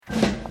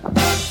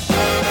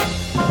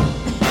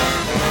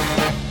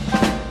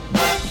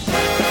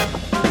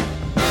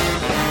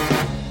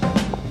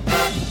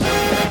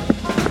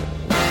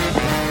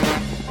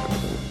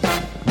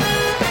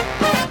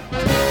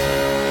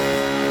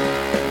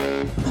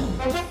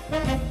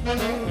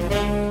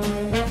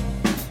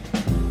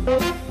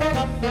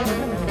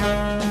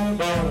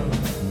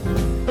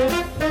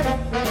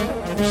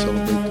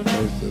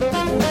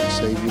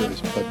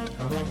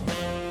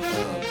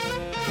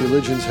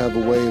religions have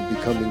a way of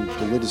becoming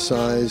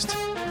politicized.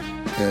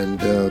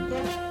 And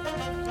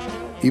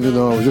even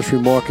though I was just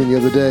remarking the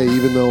other day,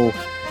 even though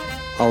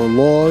our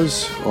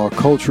laws, our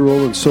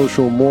cultural and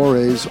social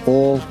mores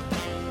all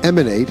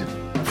emanate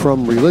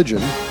from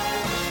religion,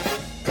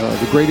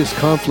 the greatest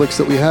conflicts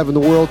that we have in the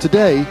world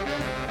today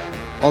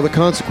are the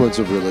consequence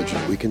of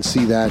religion. We can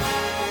see that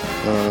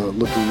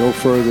looking no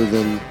further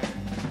than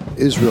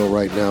Israel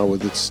right now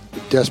with its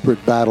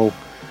desperate battle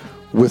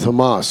with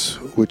Hamas,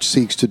 which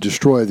seeks to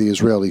destroy the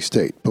Israeli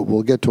state. But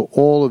we'll get to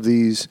all of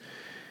these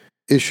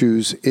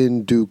issues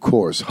in due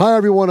course. Hi,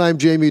 everyone. I'm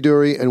Jamie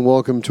Durie, and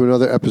welcome to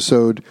another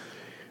episode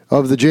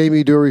of the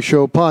Jamie Durie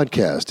Show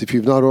podcast. If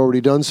you've not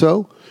already done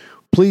so,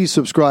 please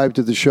subscribe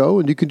to the show,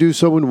 and you can do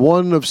so in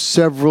one of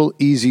several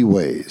easy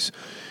ways.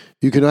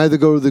 You can either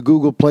go to the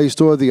Google Play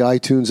Store, the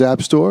iTunes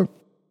App Store,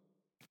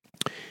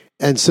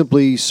 and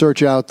simply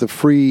search out the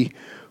free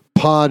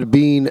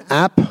Podbean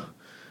app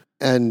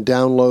and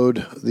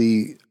download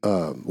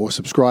or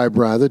subscribe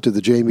rather to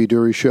the Jamie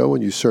Durie Show,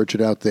 and you search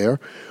it out there.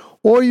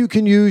 Or you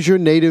can use your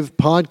native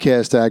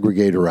podcast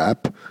aggregator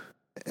app,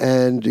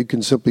 and you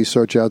can simply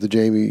search out the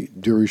Jamie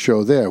Durie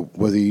Show there.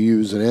 Whether you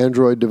use an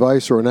Android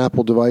device or an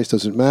Apple device,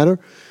 doesn't matter.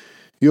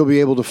 You'll be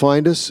able to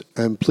find us,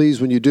 and please,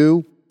 when you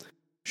do,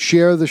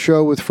 share the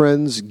show with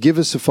friends. Give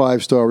us a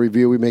 5-star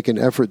review. We make an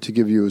effort to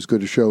give you as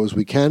good a show as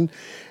we can.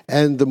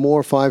 And the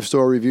more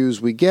 5-star reviews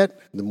we get,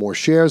 the more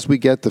shares we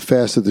get, the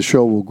faster the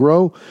show will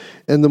grow,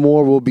 and the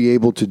more we'll be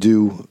able to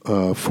do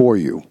for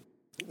you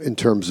in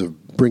terms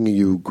of bringing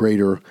you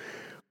greater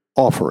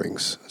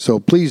offerings. So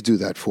please do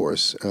that for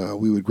us.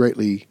 We would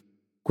greatly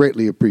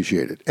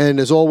appreciate it. And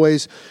as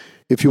always,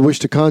 if you wish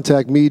to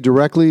contact me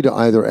directly to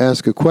either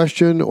ask a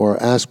question or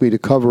ask me to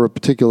cover a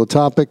particular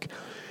topic,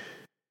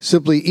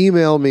 simply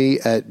email me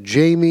at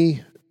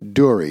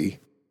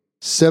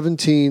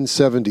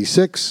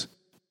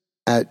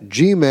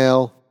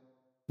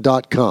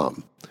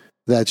jamiedurie1776@gmail.com.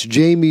 That's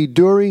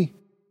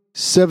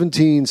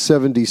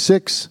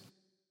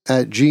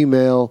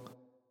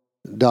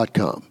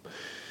jamiedurie1776@gmail.com.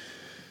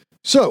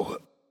 So,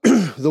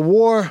 the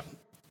war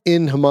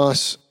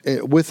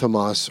with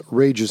Hamas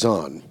rages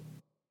on.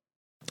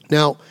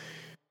 Now,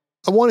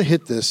 I want to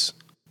hit this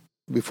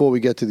before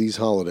we get to these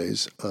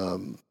holidays,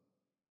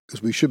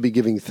 because we should be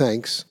giving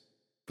thanks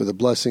for the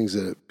blessings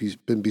that have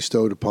been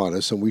bestowed upon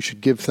us, and we should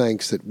give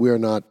thanks that we're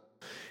not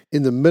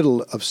in the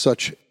middle of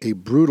such a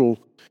brutal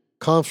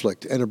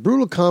conflict, and a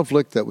brutal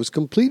conflict that was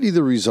completely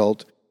the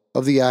result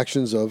of the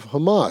actions of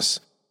Hamas,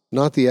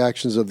 not the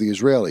actions of the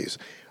Israelis.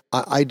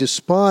 I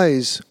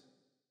despise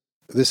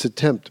this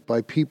attempt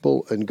by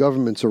people and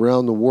governments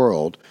around the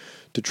world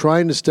to try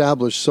and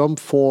establish some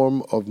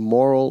form of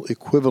moral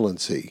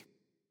equivalency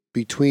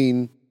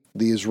between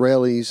the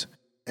Israelis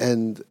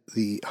and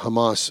the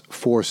Hamas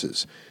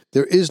forces.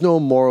 There is no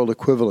moral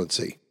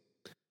equivalency.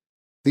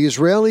 The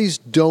Israelis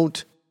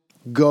don't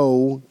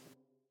go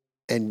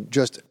and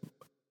just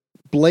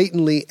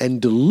blatantly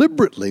and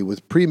deliberately,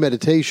 with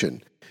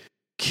premeditation,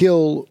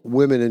 kill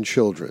women and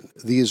children.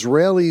 The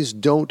Israelis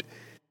don't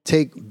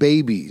take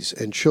babies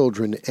and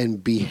children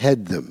and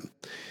behead them.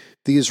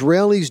 The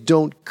Israelis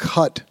don't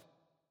cut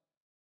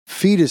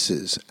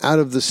fetuses out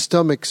of the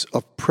stomachs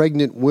of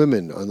pregnant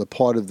women on the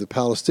part of the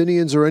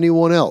Palestinians or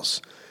anyone else.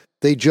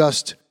 They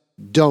just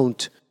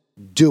don't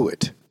do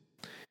it.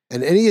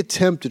 And any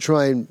attempt to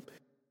try and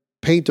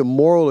paint a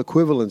moral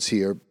equivalence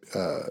here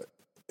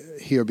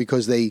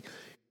because they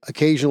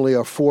occasionally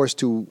are forced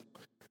to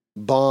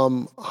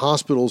bomb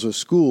hospitals or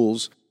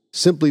schools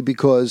simply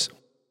because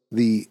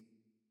the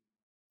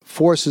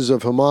forces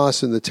of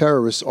Hamas and the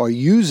terrorists are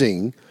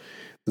using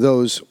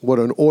those what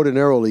are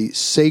ordinarily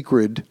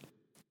sacred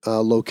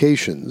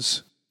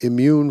locations,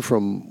 immune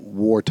from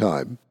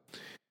wartime,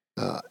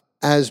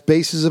 as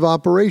bases of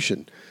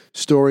operation,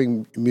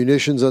 storing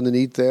munitions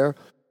underneath there,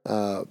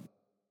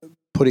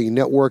 putting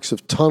networks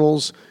of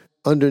tunnels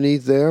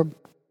underneath there.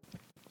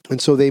 And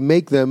so they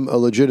make them a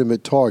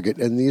legitimate target,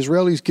 and the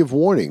Israelis give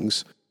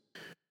warnings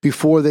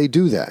before they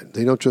do that.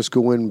 They don't just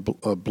go in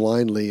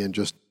blindly and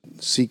just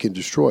seek and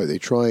destroy. They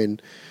try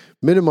and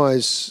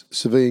minimize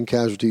civilian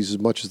casualties as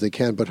much as they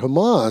can. But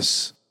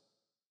Hamas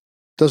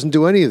doesn't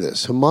do any of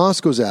this.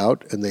 Hamas goes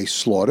out and they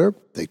slaughter,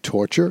 they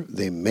torture,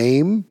 they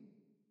maim,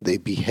 they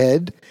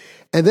behead,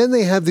 and then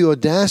they have the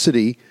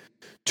audacity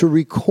to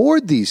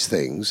record these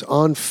things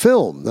on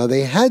film. Now,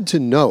 they had to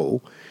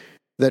know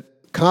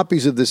that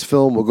copies of this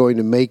film were going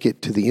to make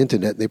it to the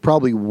internet. They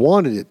probably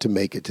wanted it to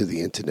make it to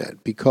the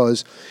internet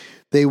because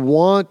they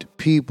want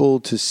people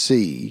to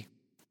see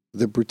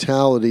the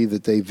brutality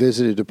that they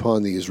visited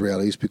upon the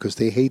Israelis because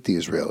they hate the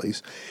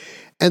Israelis.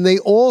 And they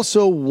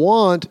also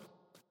want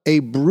a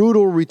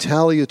brutal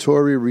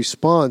retaliatory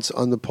response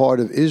on the part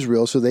of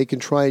Israel so they can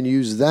try and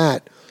use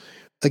that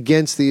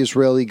against the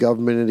Israeli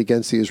government and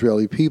against the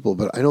Israeli people.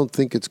 But I don't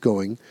think it's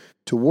going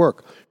to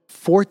work.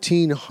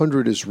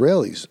 1,400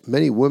 Israelis,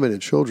 many women and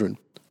children,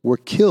 were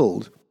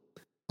killed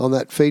on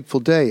that fateful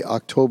day,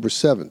 October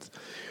 7th.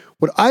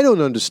 What I don't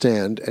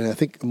understand, and I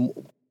think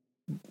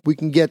we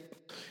can get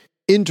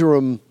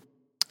interim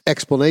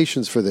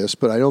explanations for this,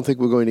 but I don't think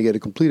we're going to get a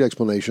complete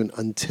explanation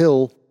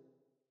until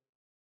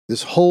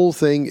this whole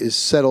thing is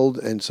settled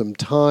and some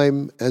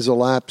time has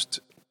elapsed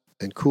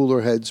and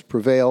cooler heads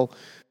prevail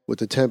with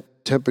the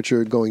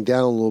temperature going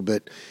down a little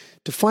bit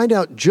to find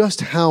out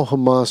just how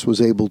Hamas was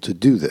able to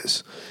do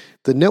this.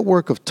 The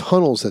network of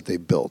tunnels that they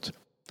built,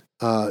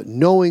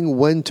 knowing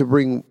when to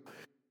bring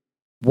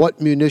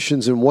what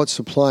munitions and what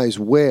supplies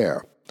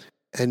where,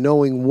 and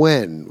knowing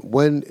when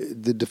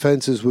the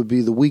defenses would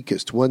be the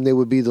weakest, when they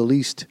would be the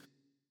least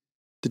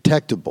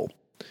detectable.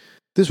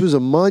 This was a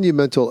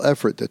monumental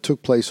effort that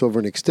took place over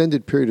an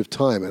extended period of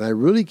time, and I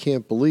really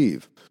can't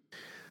believe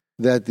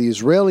that the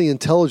Israeli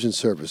intelligence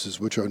services,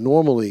 which are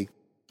normally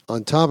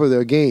on top of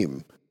their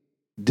game,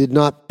 did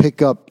not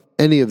pick up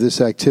any of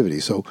this activity.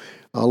 So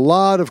a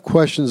lot of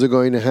questions are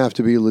going to have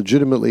to be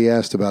legitimately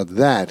asked about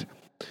that.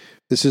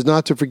 This is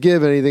not to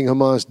forgive anything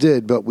Hamas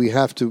did, but we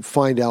have to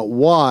find out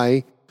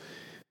why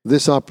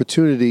this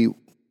opportunity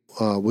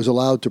was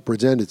allowed to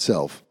present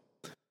itself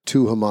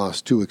to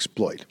Hamas to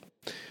exploit.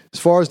 As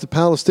far as the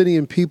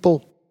Palestinian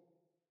people,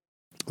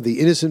 the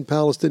innocent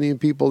Palestinian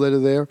people that are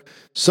there,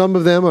 some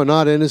of them are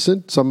not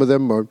innocent. Some of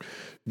them are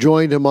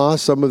joined Hamas.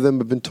 Some of them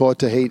have been taught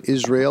to hate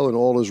Israel and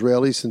all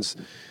Israelis since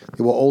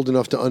they were old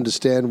enough to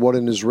understand what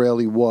an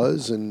Israeli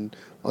was and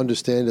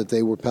understand that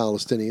they were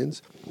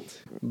Palestinians.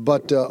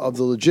 But of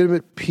the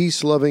legitimate,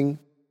 peace-loving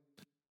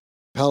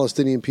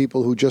Palestinian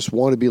people who just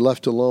want to be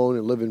left alone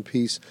and live in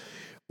peace,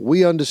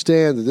 we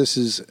understand that this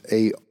is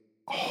a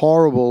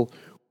horrible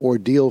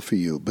ordeal for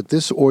you. But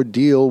this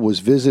ordeal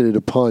was visited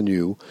upon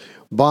you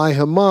by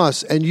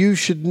Hamas, and you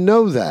should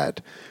know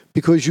that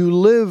because you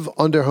live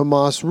under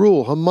Hamas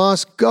rule.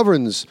 Hamas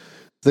governs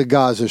the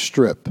Gaza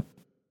Strip.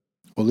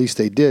 Well, at least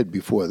they did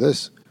before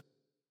this.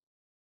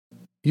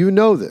 You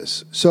know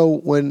this. So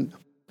when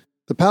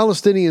the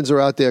Palestinians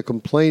are out there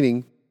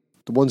complaining,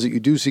 the ones that you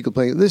do see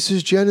complaining, this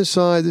is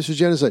genocide, this is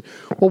genocide.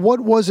 Well,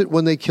 what was it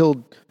when they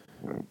killed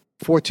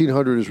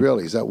 1,400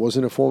 Israelis? That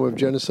wasn't a form of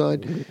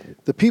genocide?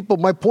 The people,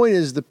 my point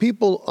is, the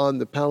people on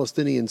the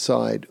Palestinian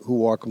side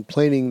who are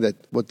complaining that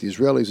what the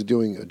Israelis are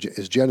doing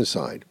is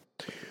genocide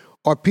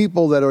are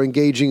people that are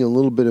engaging in a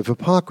little bit of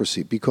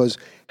hypocrisy, because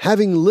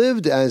having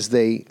lived as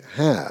they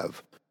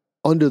have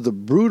under the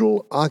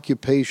brutal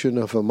occupation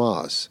of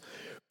Hamas,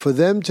 for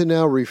them to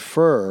now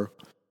refer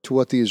to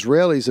what the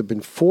Israelis have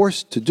been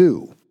forced to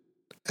do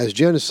as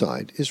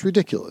genocide is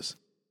ridiculous.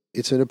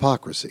 It's an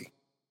hypocrisy.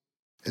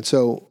 And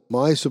so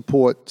my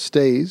support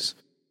stays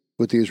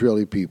with the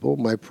Israeli people.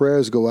 My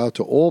prayers go out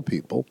to all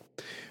people.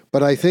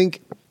 But I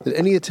think that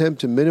any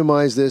attempt to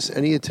minimize this,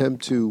 any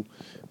attempt to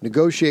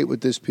negotiate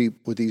with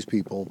these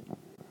people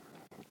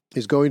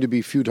is going to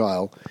be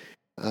futile.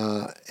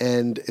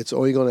 And it's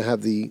only going to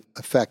have the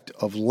effect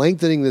of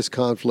lengthening this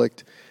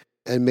conflict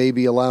and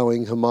maybe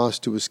allowing Hamas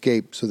to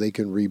escape so they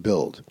can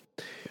rebuild.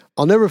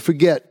 I'll never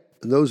forget,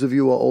 and those of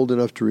you who are old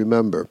enough to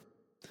remember,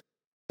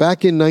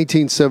 back in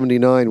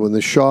 1979 when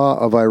the Shah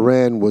of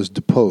Iran was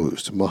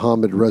deposed,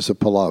 Mohammad Reza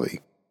Pahlavi,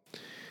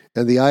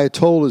 and the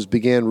Ayatollahs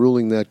began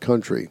ruling that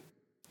country,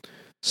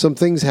 some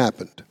things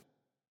happened.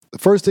 The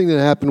first thing that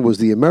happened was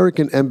the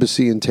American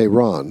embassy in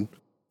Tehran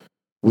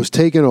was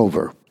taken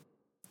over,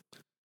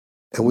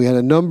 and we had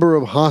a number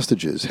of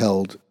hostages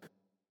held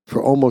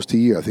for almost a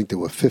year. I think there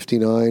were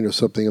 59 or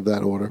something of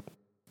that order.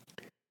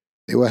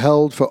 They were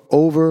held for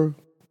over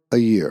a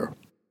year.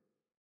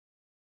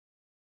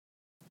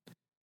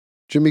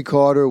 Jimmy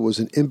Carter was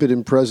an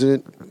impotent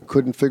president,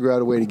 couldn't figure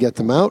out a way to get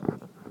them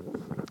out,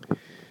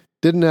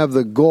 didn't have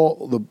the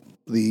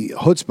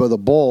chutzpah, the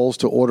balls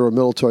to order a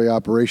military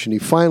operation. He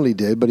finally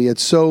did, but he had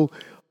so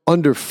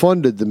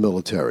underfunded the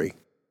military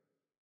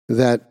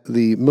that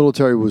the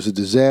military was a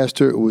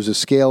disaster. It was a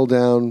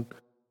scaled-down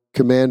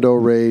commando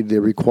raid. They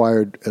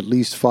required at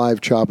least 5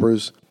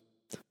 choppers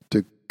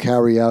to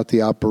carry out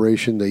the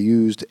operation. They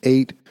used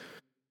 8.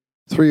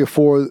 3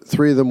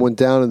 of them went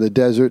down in the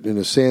desert in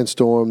a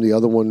sandstorm. The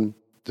other one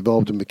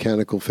developed a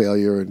mechanical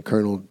failure, and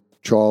Colonel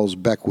Charles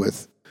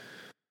Beckwith,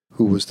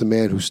 who was the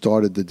man who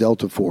started the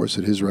Delta Force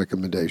at his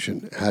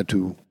recommendation, had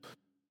to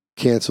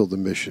cancel the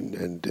mission,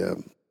 and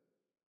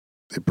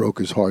it broke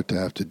his heart to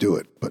have to do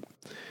it. But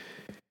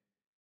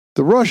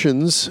the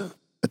Russians,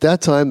 at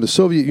that time, the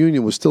Soviet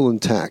Union was still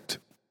intact.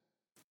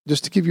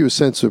 Just to give you a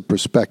sense of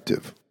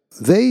perspective,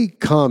 they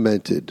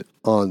commented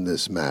on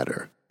this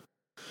matter,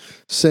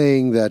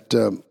 saying that,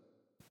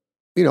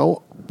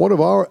 one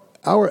of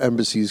our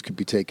embassies could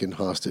be taken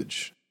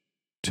hostage,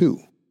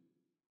 too.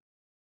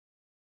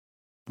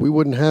 We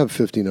wouldn't have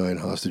 59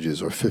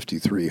 hostages or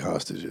 53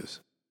 hostages.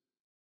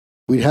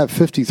 We'd have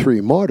 53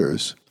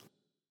 martyrs,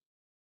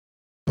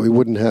 but we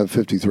wouldn't have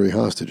 53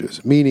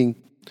 hostages, meaning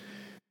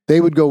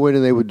they would go in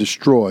and they would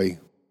destroy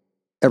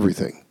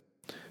everything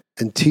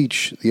and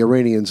teach the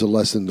Iranians a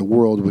lesson the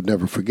world would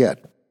never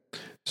forget,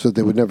 so that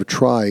they would never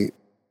try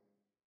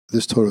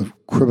this sort of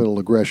criminal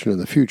aggression in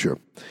the future.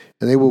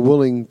 And they were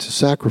willing to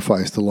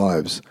sacrifice the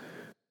lives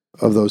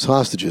of those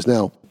hostages.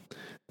 Now,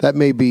 that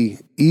may be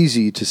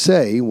easy to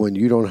say when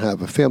you don't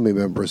have a family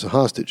member as a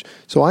hostage.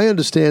 So I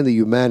understand the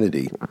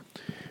humanity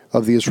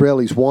of the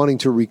Israelis wanting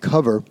to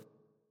recover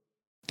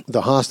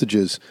the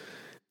hostages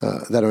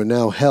that are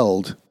now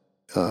held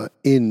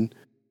in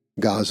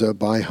Gaza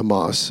by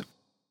Hamas,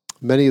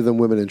 many of them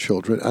women and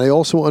children. And I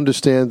also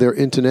understand their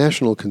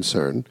international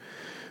concern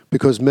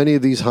because many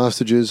of these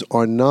hostages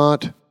are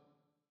not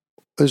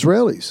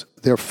Israelis.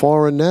 They're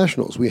foreign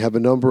nationals. We have a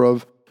number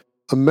of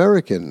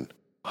American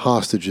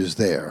hostages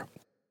there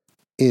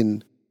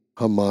in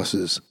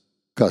Hamas's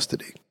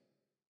custody.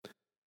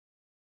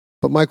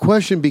 But my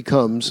question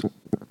becomes,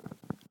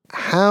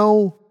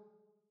 how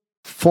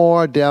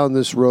far down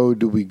this road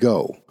do we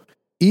go?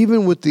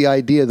 Even with the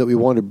idea that we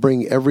want to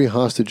bring every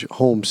hostage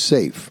home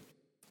safe,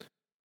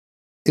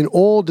 in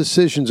all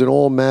decisions and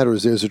all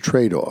matters, there's a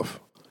trade-off.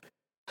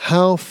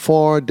 How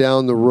far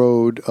down the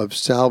road of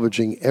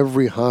salvaging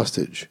every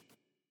hostage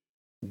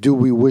do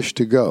we wish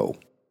to go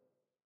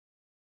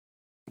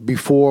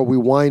before we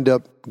wind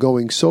up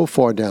going so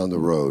far down the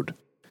road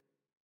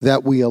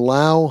that we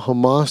allow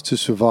Hamas to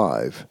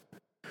survive,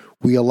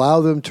 we allow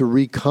them to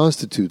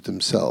reconstitute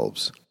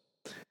themselves,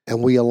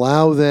 and we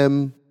allow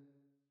them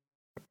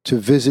to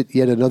visit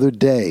yet another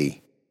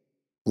day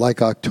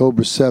like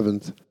October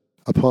 7th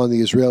upon the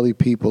Israeli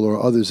people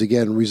or others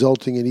again,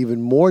 resulting in even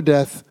more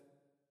death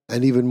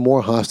and even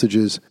more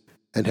hostages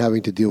and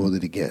having to deal with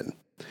it again.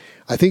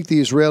 I think the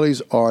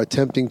Israelis are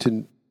attempting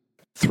to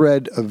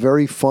thread a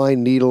very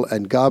fine needle,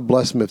 and God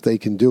bless them if they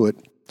can do it,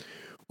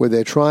 where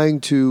they're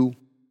trying to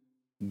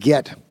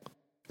get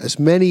as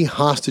many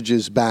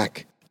hostages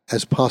back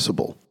as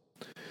possible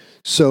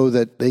so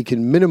that they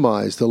can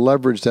minimize the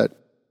leverage that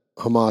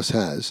Hamas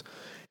has.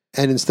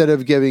 And instead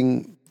of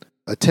giving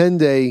a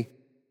 10-day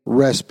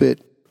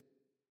respite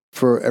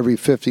for every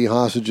 50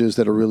 hostages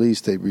that are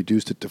released, they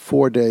reduced it to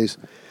 4 days.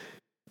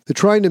 They're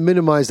trying to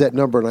minimize that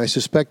number, and I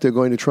suspect they're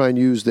going to try and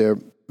use their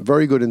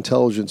very good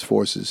intelligence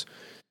forces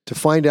to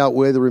find out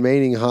where the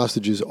remaining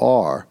hostages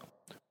are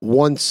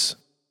once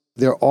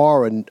there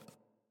are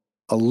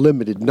a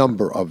limited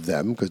number of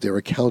them, because they're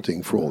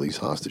accounting for all these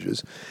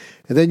hostages.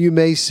 And then you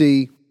may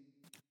see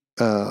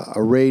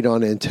a raid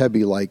on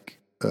Entebbe-like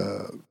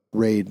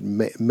raid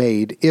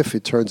made if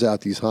it turns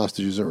out these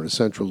hostages are in a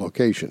central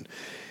location.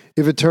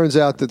 If it turns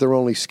out that they're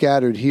only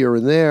scattered here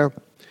and there,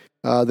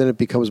 then it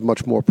becomes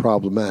much more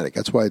problematic.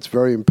 That's why it's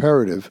very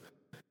imperative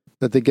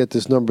that they get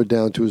this number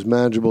down to as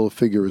manageable a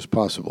figure as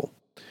possible.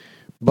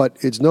 But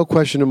it's no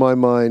question in my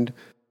mind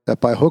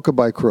that by hook or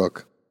by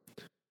crook,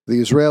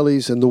 the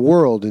Israelis and the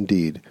world,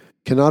 indeed,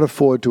 cannot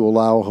afford to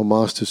allow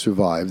Hamas to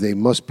survive. They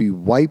must be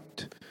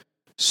wiped,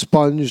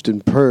 sponged,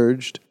 and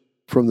purged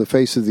from the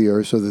face of the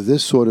earth so that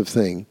this sort of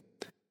thing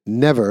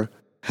never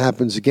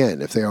happens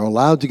again. If they are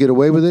allowed to get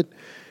away with it,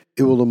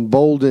 it will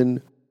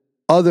embolden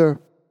other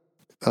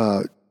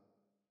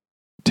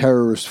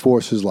terrorist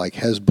forces like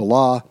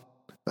Hezbollah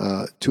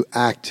to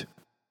act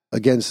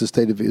against the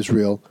state of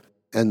Israel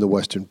and the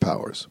Western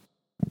powers.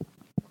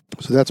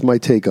 So that's my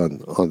take on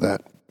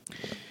that.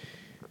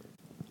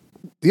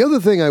 The other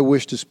thing I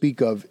wish to speak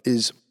of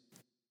is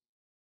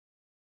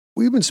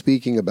we've been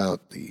speaking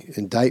about the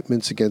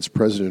indictments against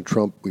President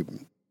Trump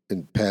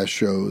in past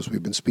shows.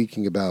 We've been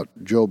speaking about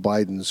Joe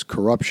Biden's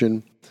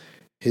corruption,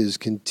 his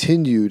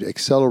continued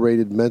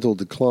accelerated mental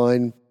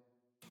decline.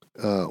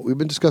 We've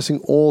been discussing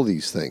all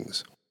these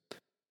things.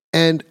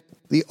 And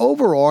the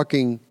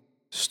overarching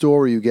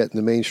story you get in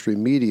the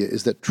mainstream media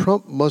is that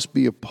Trump must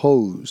be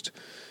opposed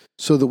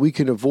so that we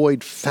can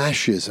avoid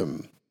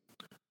fascism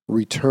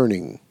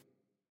returning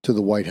to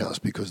the White House,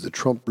 because the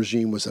Trump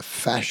regime was a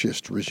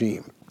fascist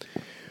regime.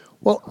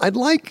 Well, I'd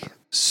like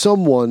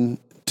someone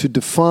to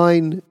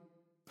define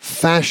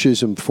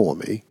fascism for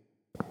me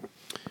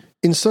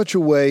in such a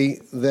way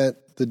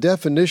that the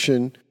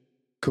definition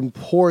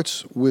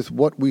comports with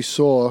what we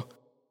saw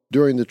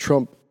during the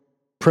Trump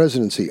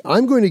presidency.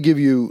 I'm going to give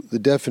you the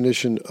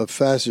definition of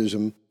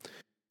fascism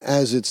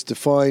as it's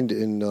defined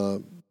in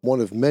one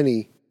of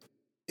many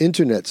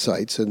internet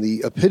sites, and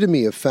the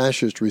epitome of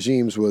fascist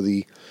regimes were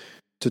the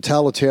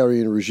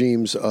totalitarian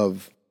regimes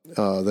of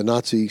the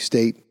Nazi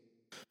state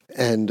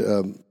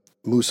and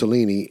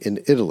Mussolini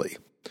in Italy.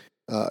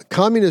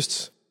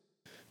 Communists,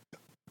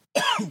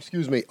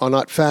 are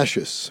not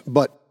fascists,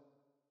 but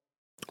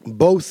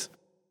both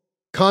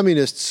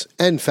communists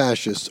and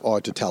fascists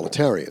are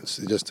totalitarians.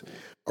 They just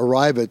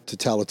arrive at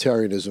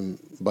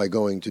totalitarianism by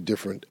going to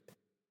different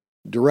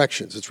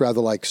directions. It's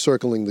rather like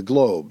circling the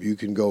globe. You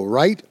can go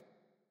right,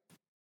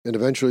 and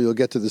eventually you'll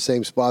get to the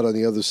same spot on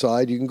the other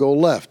side. You can go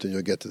left, and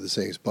you'll get to the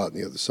same spot on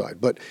the other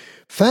side. But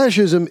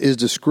fascism is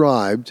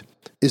described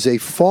as a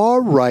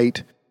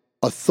far-right,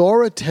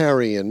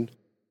 authoritarian,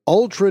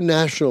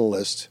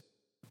 ultra-nationalist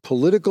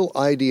political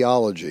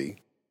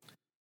ideology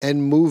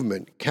and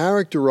movement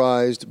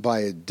characterized by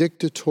a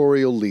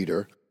dictatorial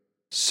leader,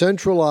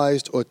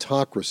 centralized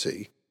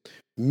autocracy,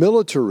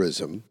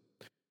 militarism,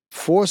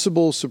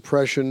 forcible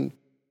suppression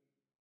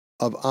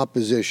of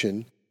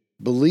opposition,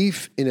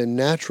 belief in a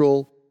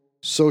natural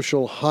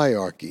social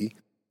hierarchy,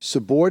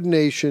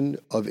 subordination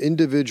of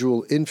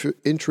individual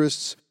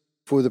interests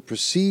for the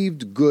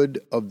perceived good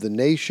of the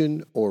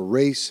nation or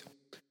race,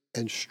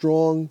 and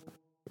strong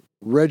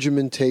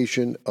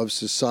regimentation of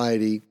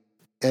society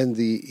and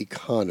the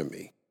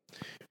economy.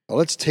 Now,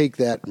 let's take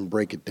that and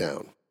break it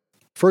down.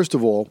 First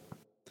of all,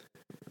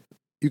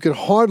 you can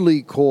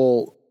hardly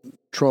call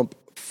Trump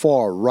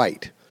far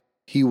right.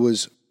 He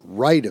was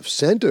right of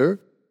center,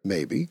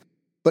 maybe,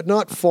 but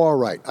not far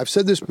right. I've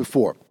said this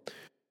before.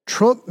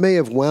 Trump may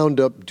have wound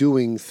up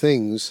doing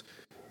things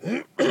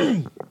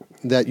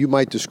that you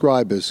might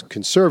describe as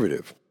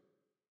conservative.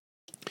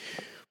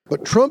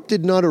 But Trump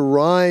did not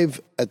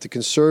arrive at the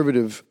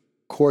conservative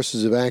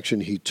courses of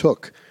action he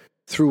took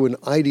through an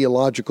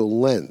ideological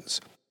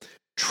lens.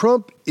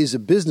 Trump is a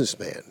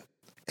businessman,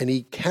 and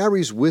he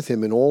carries with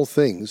him in all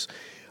things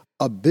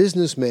a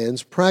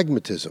businessman's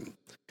pragmatism.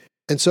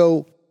 And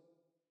so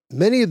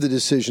many of the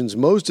decisions,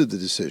 most of the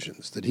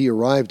decisions that he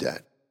arrived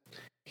at,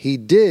 he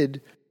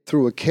did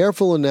through a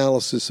careful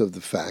analysis of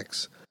the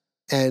facts,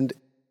 and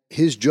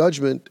his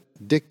judgment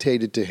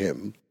dictated to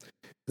him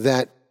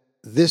that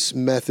this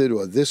method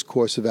or this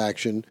course of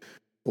action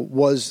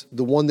was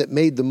the one that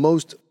made the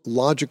most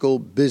logical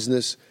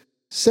business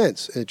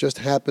sense. And it just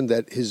happened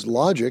that his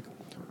logic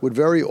would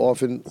very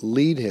often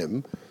lead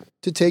him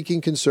to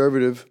taking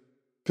conservative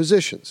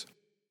positions.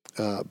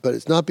 But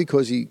it's not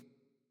because he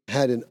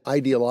had an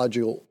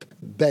ideological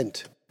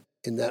bent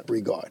in that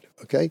regard,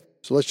 okay?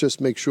 So let's just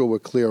make sure we're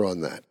clear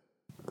on that.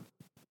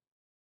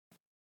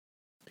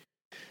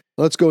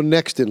 Let's go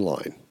next in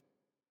line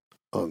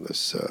on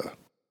this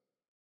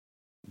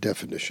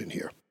definition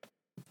here.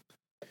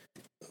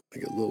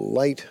 Make it a little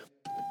light.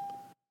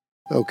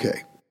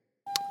 Okay.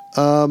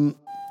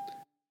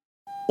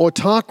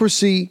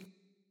 Autocracy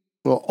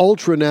or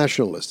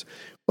ultra-nationalist.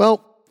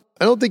 Well,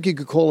 I don't think you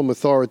could call him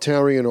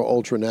authoritarian or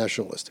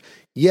ultra-nationalist.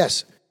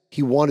 Yes,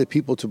 he wanted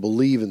people to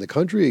believe in the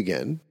country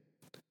again.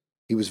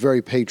 He was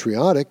very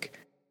patriotic,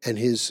 and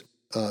his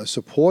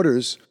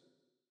supporters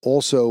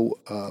also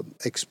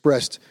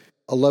expressed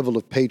a level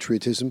of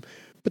patriotism.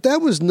 But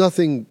that was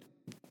nothing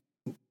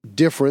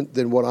different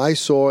than what I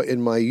saw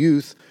in my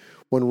youth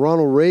when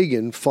Ronald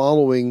Reagan,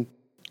 following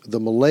the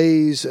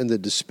malaise and the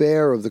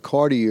despair of the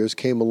Carter years,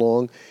 came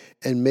along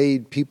and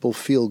made people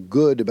feel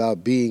good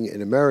about being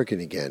an American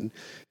again.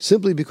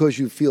 Simply because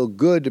you feel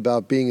good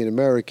about being an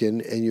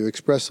American and you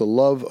express a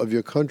love of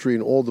your country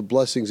and all the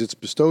blessings it's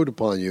bestowed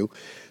upon you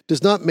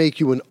does not make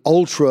you an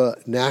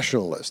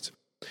ultra-nationalist.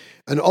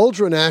 An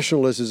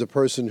ultra-nationalist is a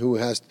person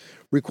who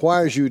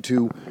requires you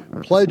to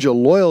pledge a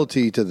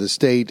loyalty to the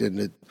state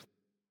and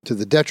to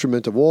the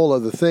detriment of all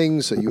other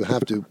things. So you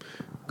have to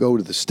go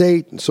to the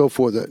state and so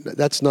forth.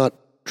 That's not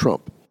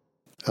Trump.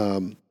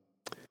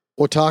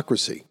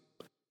 Autocracy.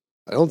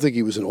 I don't think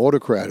he was an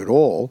autocrat at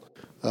all.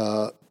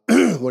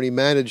 When he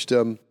managed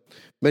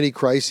many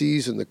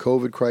crises, and the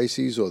COVID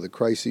crises or the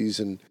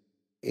crises in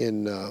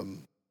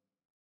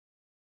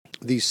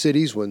these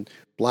cities when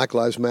Black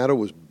Lives Matter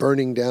was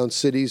burning down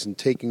cities and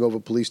taking over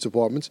police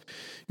departments,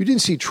 you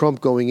didn't see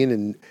Trump going in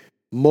and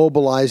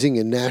mobilizing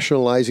and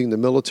nationalizing the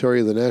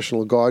military or the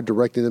National Guard,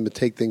 directing them to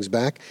take things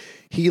back.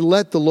 He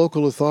let the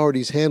local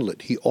authorities handle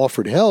it. He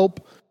offered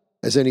help,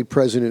 as any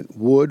president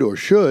would or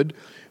should,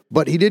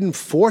 but he didn't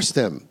force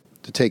them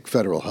to take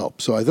federal help.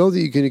 So I don't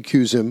think you can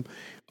accuse him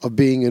of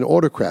being an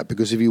autocrat,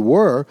 because if he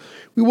were,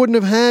 we wouldn't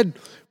have had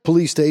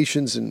police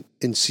stations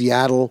in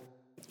Seattle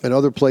and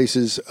other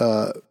places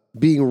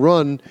being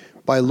run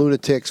by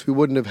lunatics. We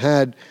wouldn't have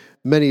had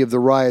many of the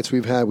riots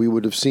we've had. We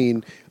would have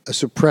seen a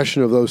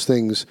suppression of those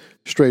things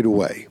straight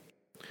away.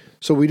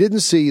 So we didn't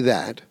see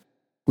that.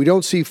 We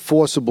don't see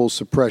forcible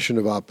suppression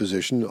of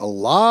opposition. A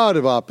lot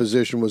of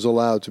opposition was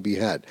allowed to be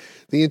had.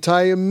 The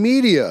entire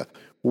media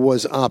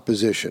was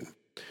opposition.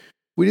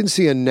 We didn't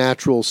see a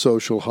natural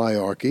social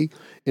hierarchy.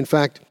 In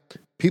fact,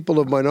 people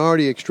of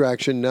minority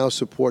extraction now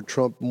support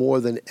Trump more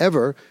than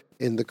ever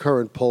in the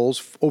current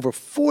polls. Over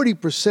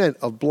 40%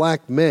 of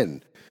black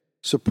men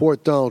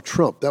support Donald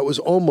Trump. That was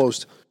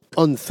almost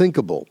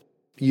unthinkable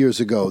years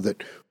ago,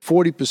 that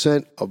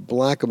 40% of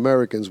black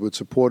Americans would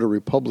support a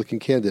Republican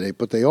candidate,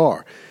 but they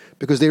are,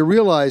 because they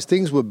realized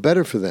things were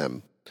better for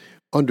them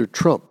under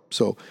Trump.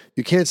 So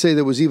you can't say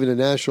there was even a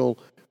national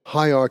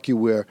hierarchy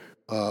where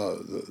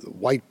the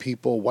white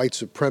people, white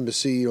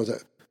supremacy,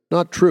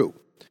 not true.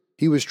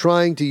 He was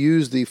trying to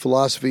use the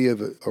philosophy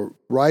of a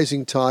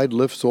rising tide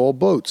lifts all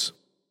boats.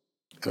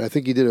 And I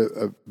think he did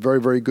a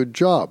very, very good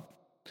job.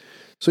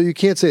 So you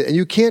can't say, and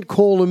you can't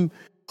call him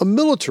a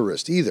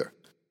militarist either,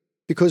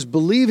 because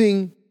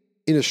believing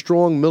in a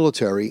strong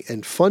military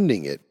and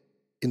funding it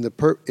in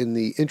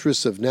the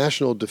interests of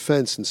national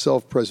defense and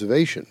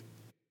self-preservation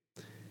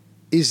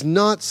is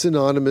not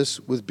synonymous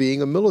with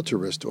being a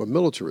militarist or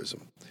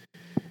militarism.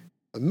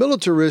 A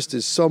militarist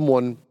is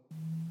someone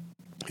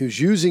who's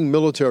using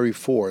military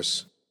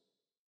force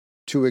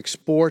to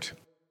export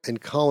and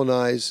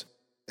colonize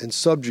and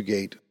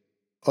subjugate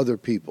other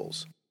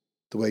peoples,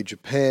 the way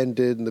Japan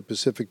did in the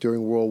Pacific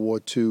during World War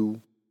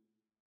II,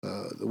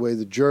 the way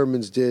the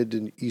Germans did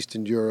in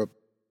Eastern Europe.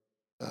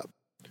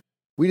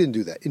 We didn't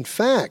do that. In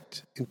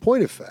fact, in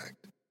point of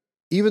fact,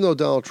 even though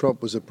Donald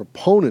Trump was a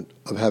proponent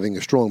of having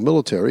a strong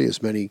military,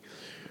 as many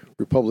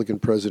Republican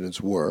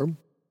presidents were,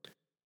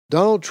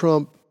 Donald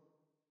Trump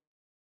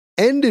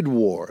ended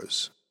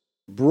wars,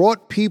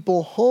 brought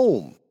people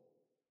home,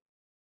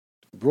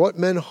 brought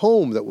men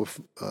home that were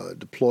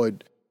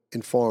deployed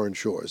in foreign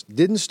shores,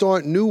 didn't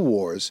start new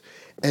wars,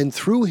 and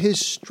through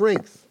his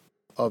strength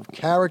of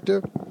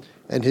character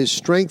and his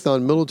strength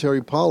on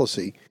military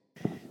policy,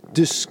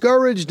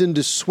 discouraged and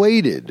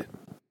dissuaded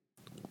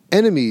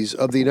enemies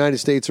of the United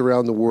States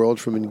around the world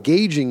from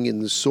engaging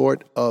in the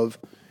sort of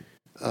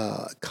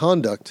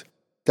conduct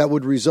that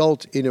would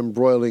result in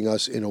embroiling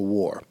us in a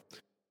war.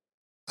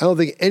 I don't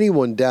think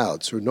anyone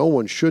doubts, or no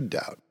one should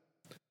doubt,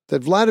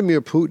 that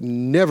Vladimir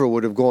Putin never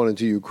would have gone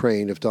into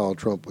Ukraine if Donald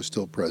Trump was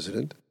still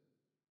president.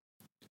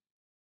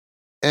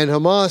 And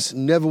Hamas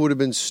never would have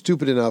been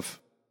stupid enough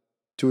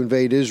to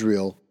invade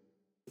Israel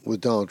with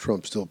Donald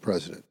Trump still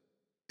president.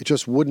 It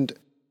just wouldn't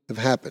have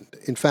happened.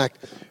 In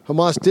fact,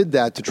 Hamas did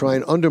that to try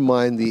and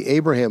undermine the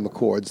Abraham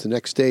Accords, the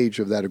next stage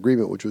of that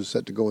agreement, which was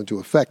set to go into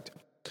effect,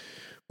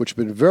 which have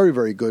been very,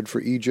 very good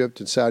for Egypt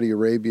and Saudi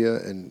Arabia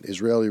and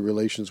Israeli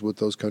relations with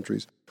those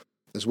countries,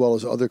 as well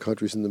as other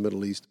countries in the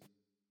Middle East.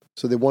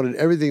 So they wanted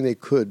everything they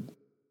could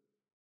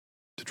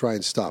to try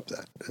and stop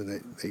that.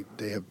 And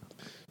they have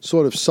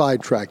sort of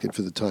sidetracked it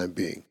for the time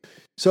being.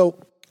 So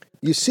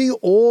you see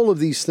all of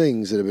these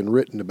things that have been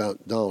written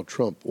about Donald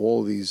Trump,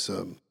 all of these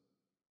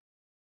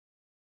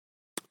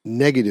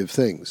negative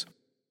things.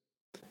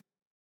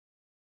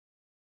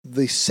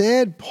 The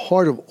sad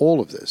part of all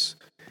of this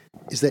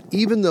is that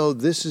even though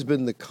this has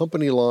been the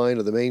company line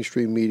of the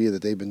mainstream media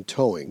that they've been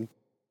towing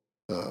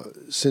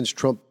since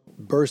Trump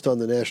burst on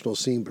the national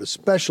scene, but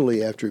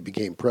especially after he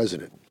became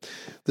president,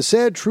 the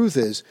sad truth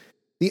is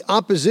the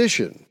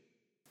opposition,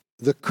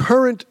 the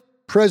current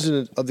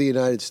president of the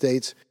United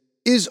States,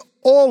 is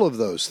all of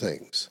those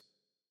things.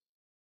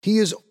 He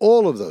is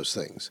all of those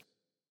things.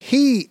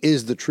 He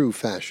is the true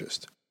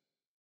fascist.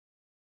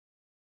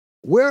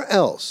 Where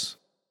else,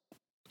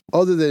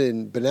 other than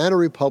in banana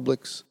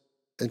republics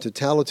and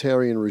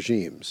totalitarian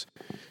regimes,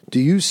 do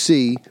you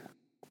see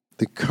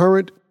the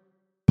current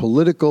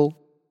political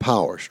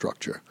power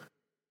structure,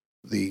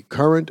 the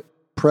current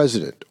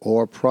president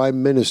or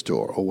prime minister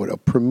or what a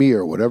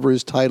premier, whatever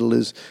his title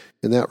is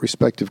in that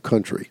respective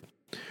country,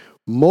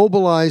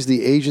 mobilize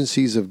the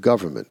agencies of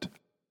government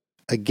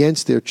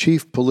against their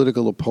chief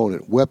political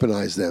opponent,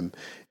 weaponize them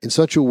in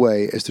such a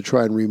way as to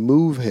try and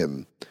remove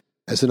him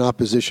as an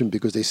opposition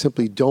because they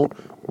simply don't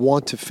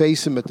want to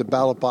face him at the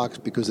ballot box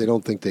because they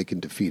don't think they can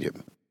defeat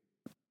him.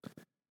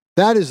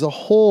 That is the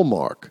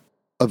hallmark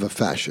of a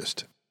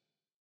fascist.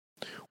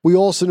 We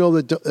also know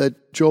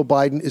that Joe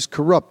Biden is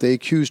corrupt. They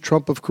accuse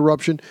Trump of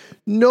corruption.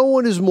 No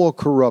one is more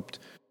corrupt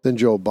than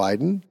Joe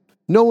Biden.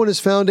 No one has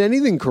found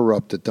anything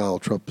corrupt that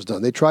Donald Trump has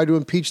done. They tried to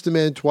impeach the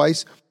man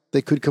twice.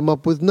 They could come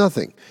up with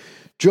nothing.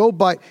 Joe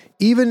Biden,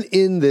 even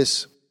in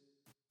this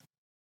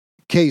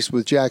case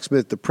with Jack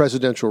Smith, the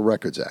Presidential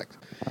Records Act.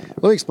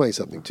 Let me explain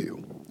something to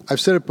you.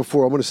 I've said it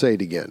before. I'm going to say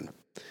it again.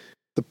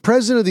 The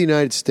President of the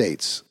United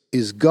States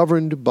is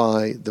governed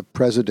by the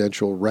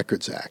Presidential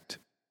Records Act.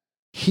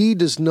 He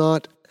does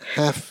not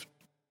have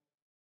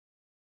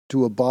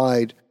to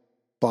abide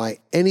by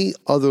any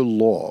other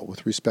law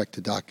with respect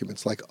to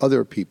documents like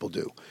other people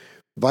do.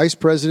 Vice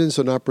presidents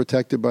are not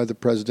protected by the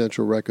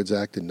Presidential Records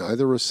Act, and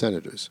neither are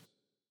senators.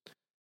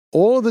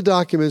 All of the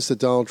documents that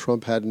Donald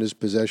Trump had in his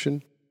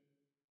possession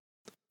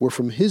were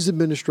from his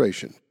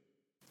administration.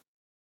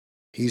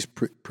 He's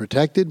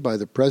protected by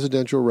the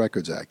Presidential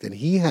Records Act, and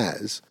he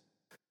has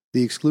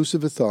the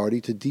exclusive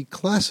authority to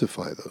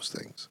declassify those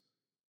things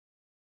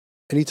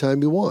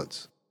anytime he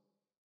wants.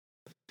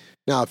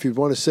 Now, if you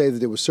want to say that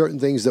there were certain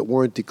things that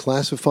weren't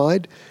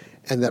declassified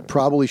and that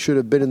probably should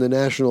have been in the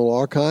National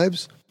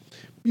Archives,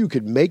 you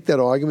could make that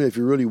argument if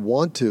you really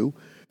want to,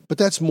 but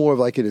that's more of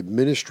like an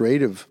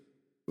administrative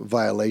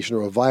violation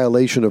or a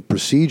violation of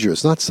procedure.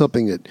 It's not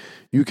something that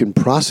you can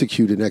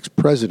prosecute an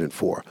ex-president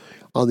for.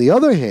 On the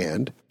other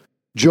hand,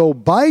 Joe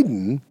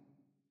Biden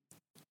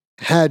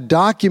had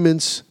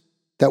documents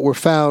that were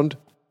found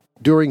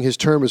during his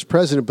term as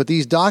president, but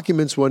these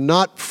documents were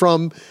not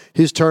from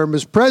his term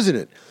as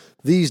president.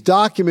 These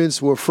documents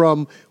were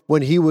from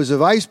when he was a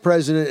vice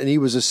president and he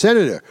was a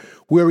senator,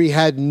 where he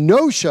had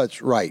no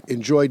such right,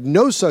 enjoyed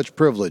no such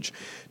privilege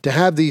to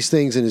have these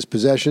things in his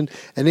possession,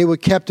 and they were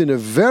kept in a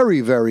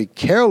very, very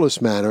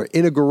careless manner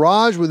in a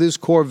garage with his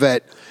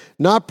Corvette,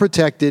 not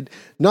protected,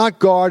 not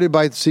guarded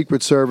by the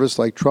Secret Service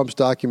like Trump's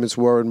documents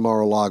were in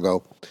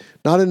Mar-a-Lago,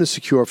 not in a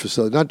secure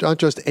facility. Not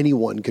just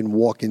anyone can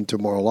walk into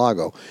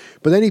Mar-a-Lago,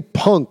 but any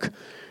punk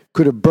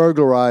could have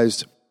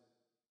burglarized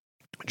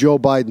Joe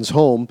Biden's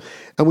home.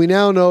 And we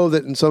now know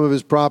that in some of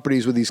his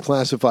properties with these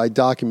classified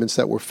documents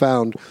that were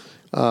found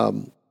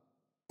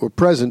were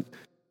present,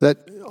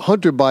 that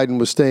Hunter Biden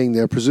was staying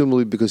there,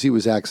 presumably because he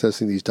was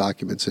accessing these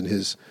documents in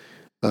his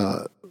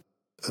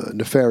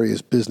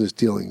nefarious business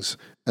dealings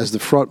as the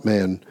front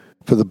man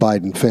for the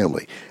Biden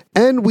family.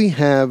 And we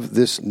have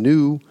this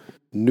new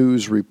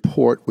news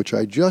report, which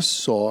I just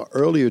saw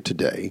earlier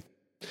today,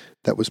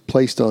 that was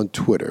placed on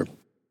Twitter.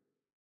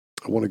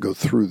 I want to go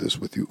through this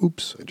with you.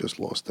 Oops, I just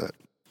lost that.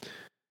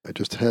 I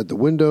just had the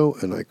window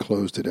and I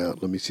closed it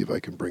out. Let me see if I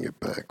can bring it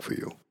back for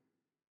you.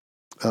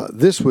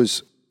 This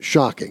was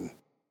shocking,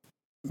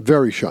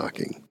 very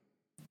shocking.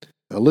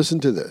 Now listen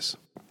to this.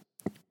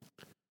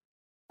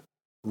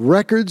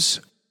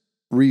 Records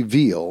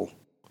reveal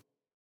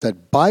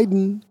that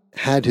Biden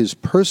had his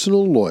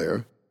personal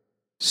lawyer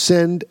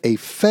send a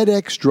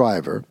FedEx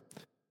driver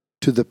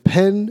to the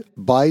Penn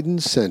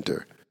Biden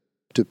Center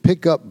to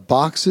pick up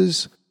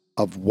boxes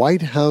of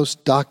White House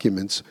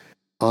documents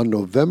on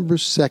November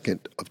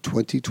 2nd of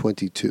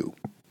 2022.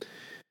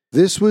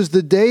 This was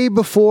the day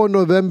before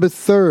November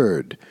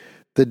 3rd,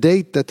 the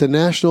date that the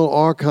National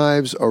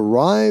Archives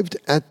arrived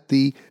at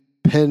the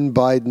Penn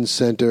Biden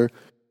Center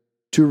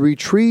to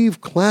retrieve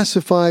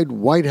classified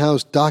White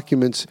House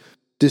documents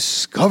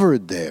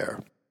discovered there.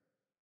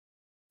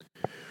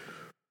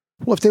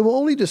 Well, if they were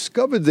only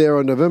discovered there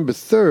on November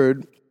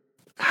 3rd,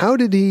 how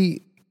did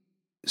he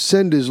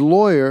send his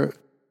lawyer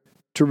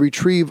to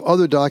retrieve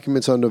other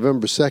documents on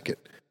November 2nd?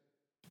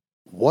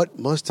 What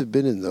must have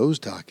been in those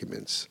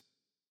documents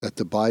that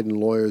the Biden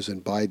lawyers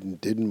and Biden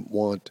didn't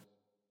want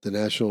the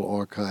National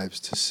Archives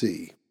to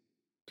see?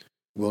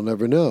 We'll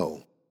never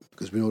know,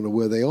 because we don't know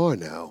where they are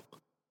now.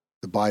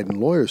 The Biden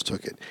lawyers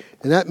took it.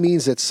 And that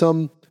means that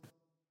some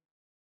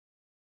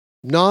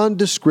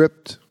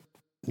nondescript,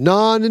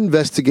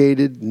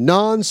 non-investigated,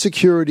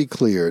 non-security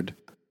cleared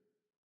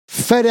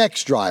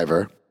FedEx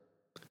driver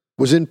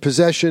was in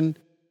possession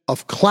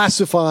of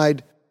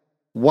classified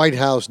White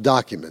House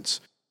documents.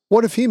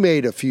 What if he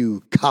made a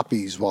few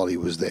copies while he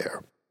was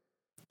there?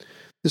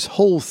 This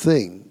whole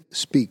thing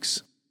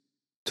speaks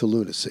to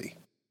lunacy.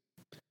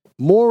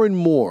 More and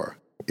more,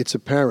 it's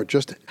apparent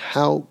just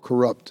how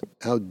corrupt,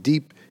 how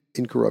deep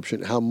in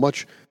corruption, how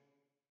much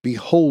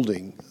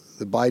beholding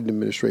the Biden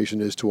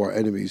administration is to our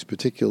enemies,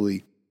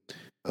 particularly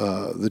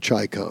the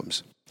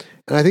Chi-Coms.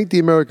 And I think the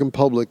American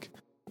public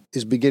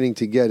is beginning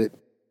to get it.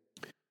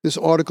 This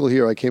article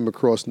here I came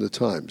across in the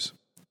Times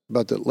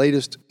about the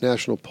latest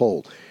national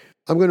poll.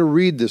 I'm going to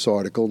read this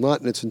article,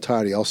 not in its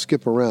entirety. I'll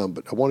skip around,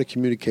 but I want to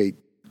communicate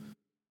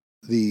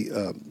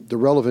the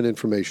relevant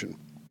information.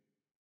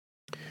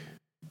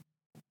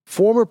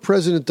 Former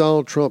President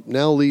Donald Trump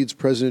now leads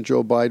President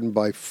Joe Biden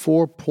by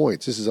 4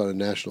 points. This is on a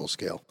national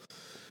scale.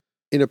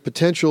 In a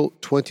potential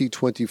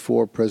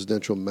 2024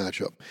 presidential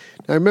matchup.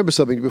 Now, remember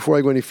something before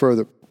I go any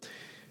further.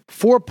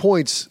 4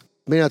 points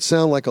may not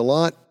sound like a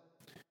lot,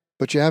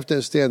 but you have to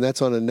understand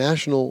that's on a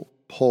national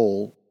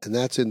poll, and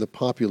that's in the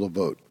popular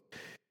vote.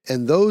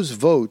 And those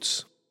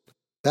votes,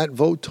 that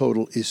vote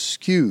total is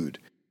skewed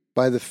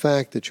by the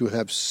fact that you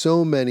have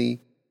so many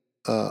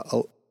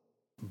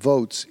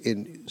votes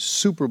in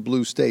super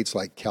blue states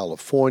like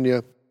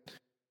California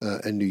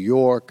and New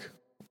York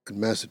and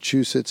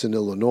Massachusetts and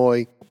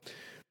Illinois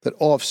that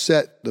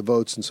offset the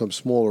votes in some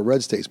smaller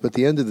red states. But at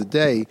the end of the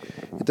day,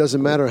 it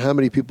doesn't matter how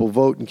many people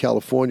vote in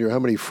California or how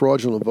many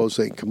fraudulent votes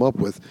they can come up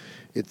with.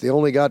 If they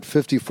only got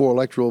 54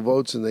 electoral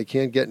votes and they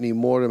can't get any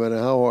more no matter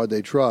how hard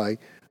they try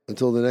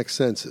until the next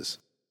census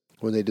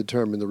when they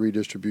determine the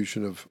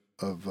redistribution of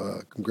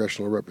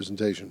congressional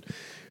representation.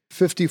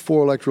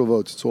 54 electoral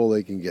votes, it's all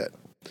they can get.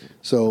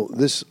 So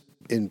this,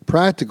 in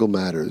practical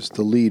matters,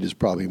 the lead is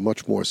probably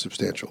much more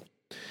substantial.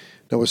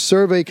 Now, a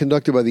survey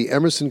conducted by the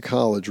Emerson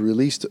College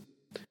released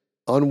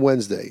on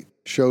Wednesday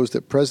shows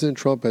that President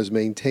Trump has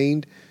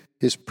maintained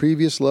his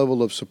previous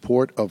level of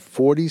support of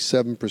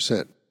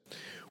 47%,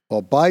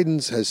 while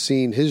Biden's has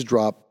seen his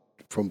drop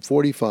from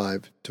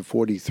 45 to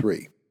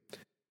 43.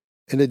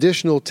 An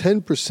additional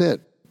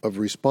 10% of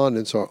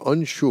respondents are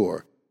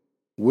unsure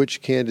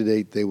which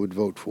candidate they would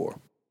vote for.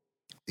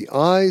 The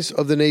eyes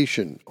of the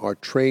nation are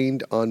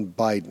trained on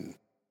Biden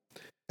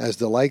as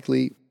the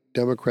likely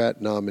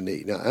Democrat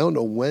nominee. Now, I don't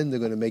know when they're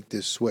going to make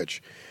this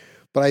switch,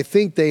 but I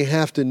think they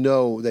have to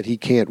know that he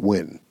can't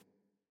win.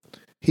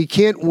 He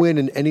can't win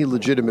in any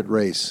legitimate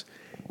race.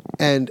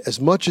 And as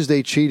much as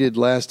they cheated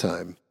last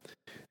time,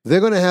 they're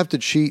going to have to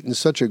cheat in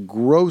such a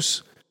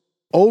gross,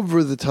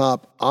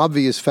 over-the-top,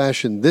 obvious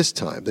fashion this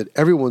time that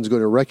everyone's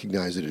going to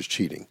recognize it as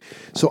cheating.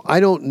 So I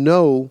don't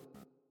know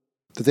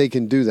that they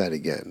can do that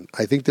again.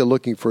 I think they're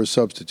looking for a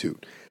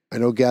substitute. I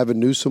know Gavin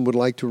Newsom would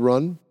like to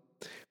run.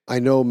 I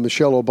know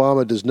Michelle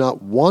Obama does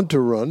not want to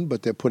run,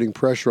 but they're putting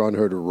pressure on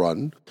her to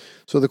run.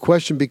 So the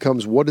question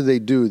becomes, what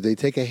do? They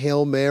take a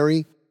Hail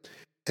Mary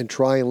and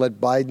try and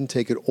let Biden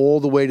take it all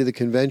the way to the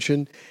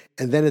convention,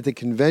 and then at the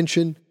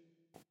convention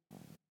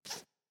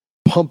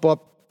pump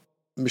up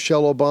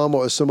Michelle Obama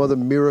or some other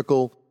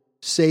miracle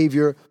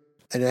savior.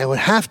 And it would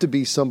have to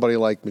be somebody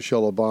like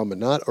Michelle Obama,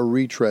 not a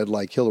retread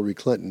like Hillary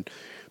Clinton,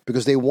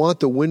 because they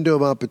want the window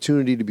of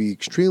opportunity to be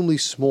extremely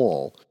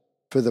small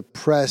for the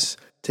press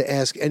to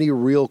ask any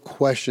real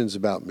questions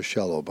about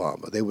Michelle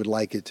Obama. They would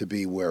like it to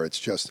be where it's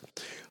just,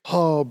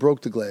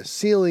 broke the glass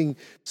ceiling,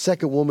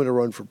 second woman to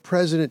run for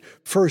president,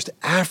 first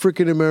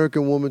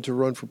African-American woman to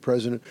run for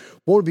president.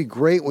 Won't it be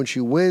great when she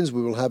wins?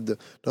 We will have not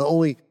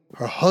only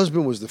her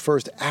husband was the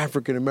first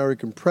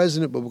African-American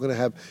president, but we're going to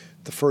have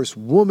the first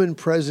woman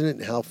president,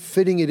 and how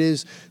fitting it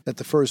is that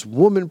the first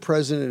woman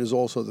president is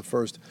also the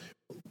first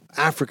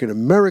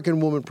African-American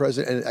woman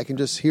president, and I can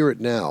just hear it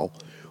now,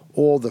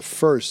 all the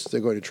firsts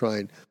they're going to try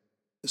and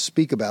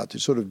speak about to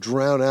sort of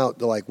drown out.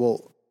 They're like,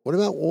 well, what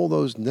about all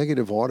those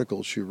negative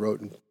articles she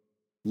wrote in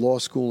law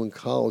school and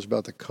college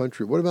about the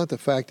country? What about the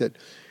fact that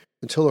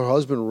until her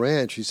husband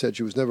ran, she said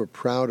she was never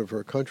proud of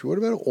her country? What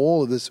about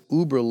all of this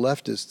uber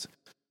leftist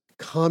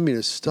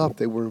communist stuff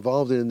they were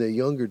involved in their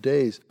younger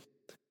days?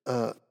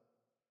 None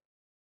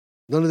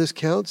of this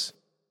counts.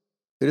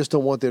 They just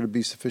don't want there to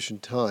be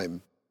sufficient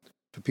time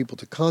for people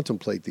to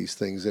contemplate these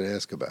things and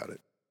ask about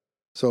it.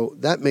 So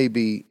that may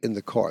be in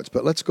the cards.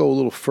 But let's go a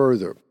little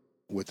further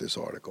with this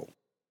article,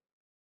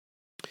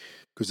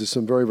 because there's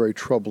some very, very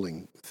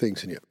troubling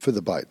things in here for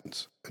the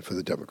Bidens and for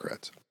the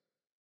Democrats.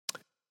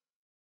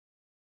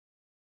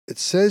 It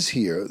says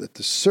here that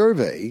the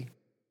survey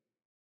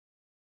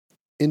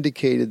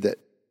indicated that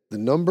the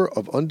number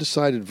of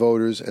undecided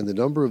voters and the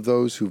number of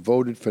those who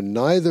voted for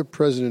neither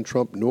President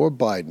Trump nor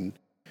Biden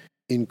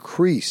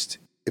increased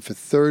if a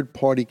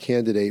third-party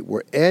candidate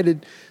were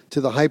added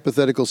to the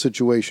hypothetical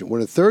situation.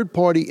 When a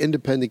third-party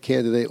independent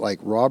candidate like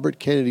Robert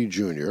Kennedy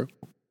Jr.,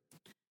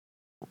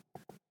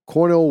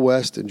 Cornel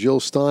West, and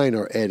Jill Stein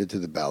are added to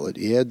the ballot,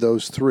 you add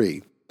those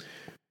three,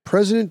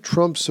 President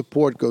Trump's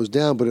support goes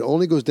down, but it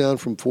only goes down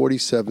from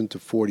 47 to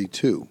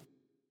 42.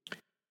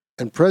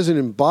 And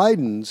President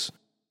Biden's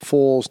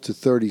falls to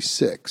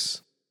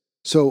 36.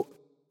 So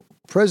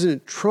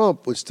President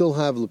Trump would still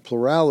have the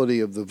plurality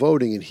of the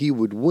voting and he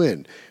would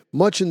win,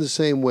 much in the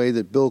same way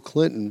that Bill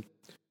Clinton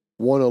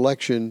won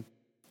election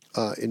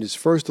in his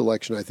first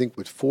election, I think,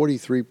 with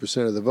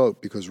 43% of the vote,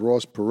 because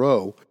Ross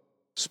Perot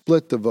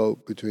split the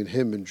vote between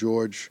him and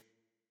George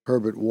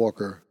Herbert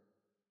Walker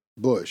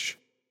Bush.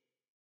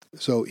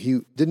 So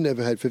he didn't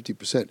ever had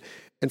 50%.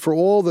 And for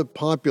all the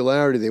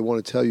popularity they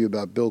want to tell you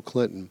about Bill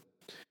Clinton,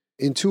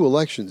 in two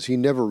elections, he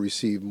never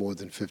received more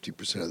than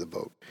 50% of the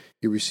vote.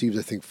 He received,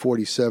 I think,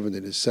 47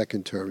 in his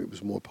second term. He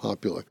was more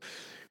popular.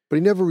 But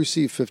he never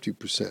received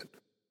 50%.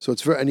 So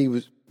it's and he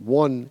was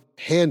won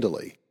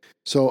handily.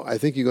 So I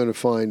think you're going to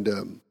find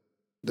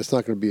that's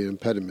not going to be an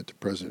impediment to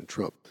President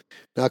Trump.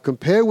 Now,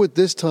 compare with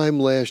this time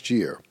last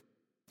year,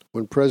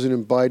 when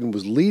President Biden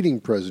was leading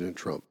President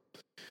Trump.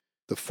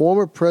 The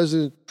former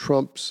President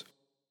Trump's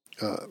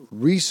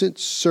recent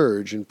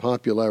surge in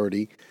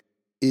popularity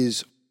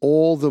is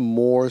all the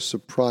more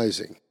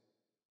surprising.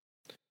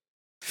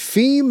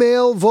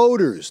 Female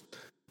voters,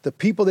 the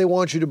people they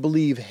want you to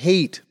believe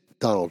hate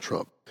Donald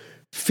Trump.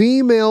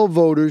 Female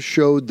voters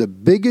showed the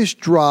biggest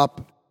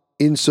drop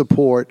in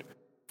support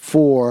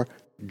for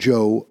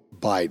Joe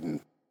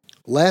Biden.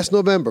 Last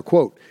November,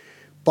 quote,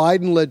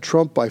 Biden led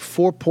Trump by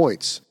 4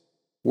 points,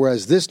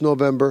 whereas this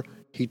November,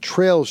 he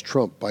trails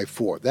Trump by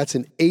 4. That's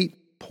an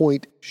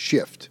 8-point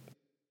shift.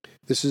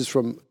 This is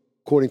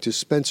according to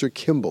Spencer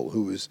Kimball,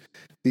 who is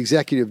the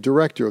executive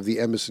director of the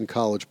Emerson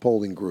College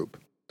polling group.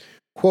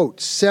 Quote,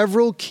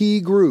 several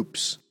key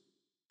groups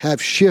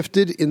have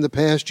shifted in the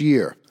past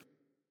year.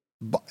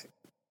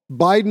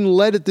 Biden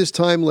led at this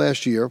time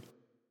last year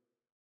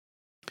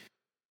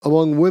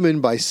among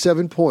women by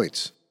 7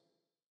 points,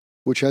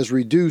 which has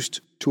reduced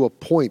to a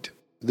point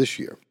this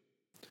year.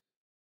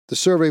 The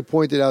survey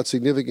pointed out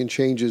significant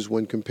changes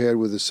when compared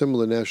with a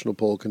similar national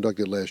poll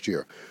conducted last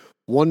year.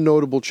 One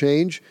notable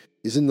change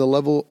is in the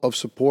level of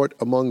support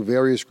among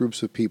various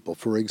groups of people.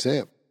 For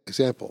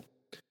example,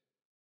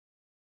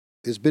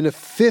 there's been a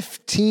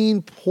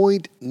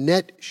 15-point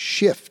net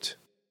shift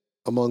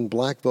among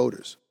black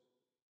voters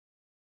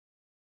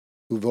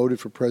who voted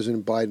for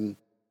President Biden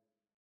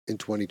in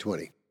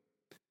 2020.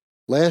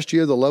 Last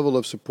year, the level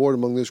of support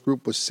among this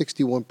group was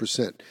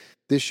 61%.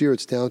 This year,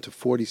 it's down to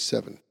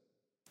 47%.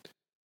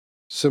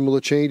 Similar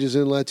changes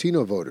in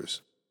Latino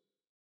voters.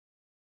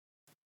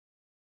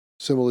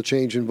 Similar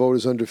change in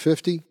voters under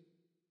 50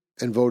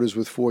 and voters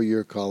with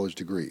 4-year college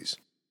degrees.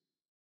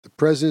 The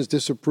president's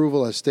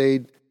disapproval has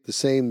stayed the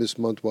same this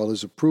month, while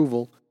his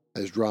approval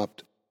has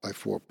dropped by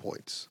 4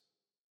 points.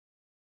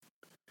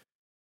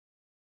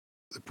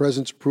 The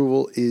president's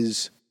approval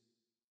is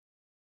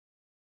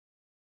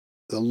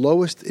the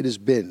lowest it has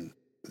been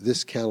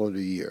this calendar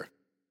year,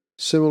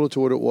 similar to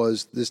what it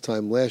was this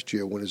time last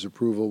year when his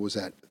approval was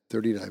at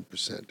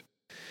 39%.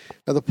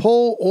 Now, the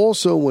poll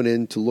also went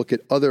in to look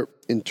at other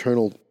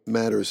internal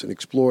matters and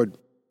explored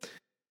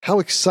how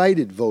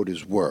excited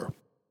voters were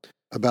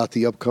about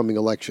the upcoming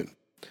election.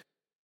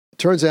 It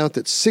turns out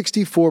that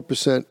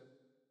 64%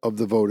 of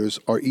the voters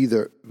are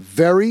either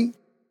very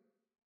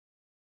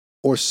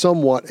or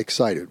somewhat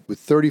excited,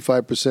 with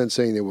 35%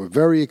 saying they were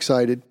very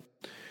excited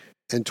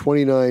and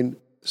 29%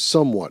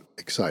 somewhat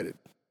excited.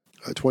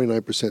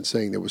 29%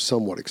 saying they were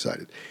somewhat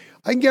excited.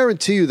 I can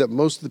guarantee you that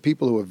most of the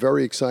people who are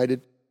very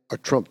excited are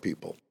Trump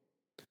people,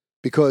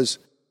 because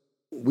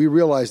we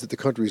realize that the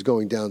country is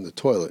going down the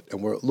toilet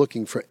and we're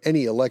looking for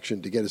any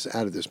election to get us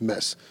out of this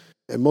mess.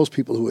 And most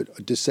people who are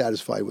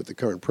dissatisfied with the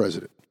current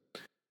president.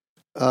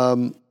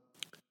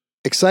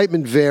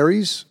 Excitement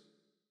varies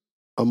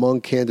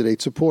among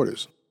candidate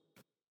supporters.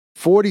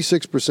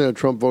 46% of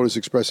Trump voters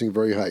expressing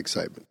very high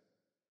excitement.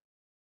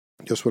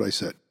 Just what I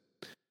said.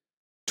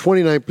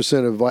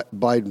 29% of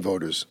Biden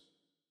voters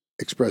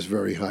expressed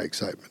very high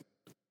excitement.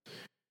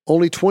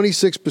 Only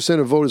 26%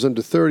 of voters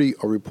under 30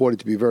 are reported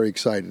to be very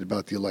excited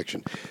about the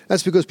election.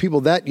 That's because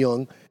people that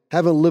young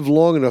haven't lived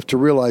long enough to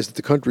realize that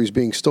the country is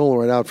being stolen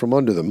right out from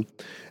under them.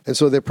 And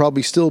so they're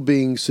probably still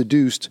being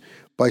seduced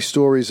by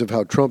stories of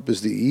how Trump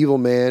is the evil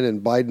man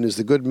and Biden is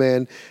the good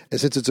man. And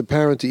since it's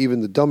apparent to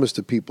even the dumbest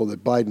of people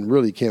that Biden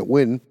really can't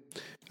win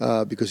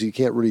because he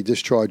can't really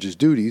discharge his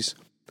duties,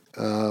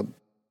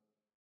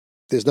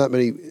 there's not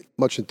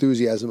much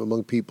enthusiasm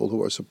among people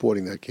who are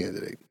supporting that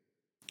candidate.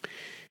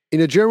 In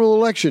a general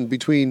election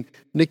between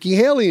Nikki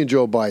Haley and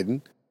Joe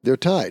Biden, they're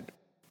tied,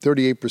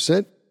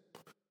 38%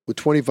 with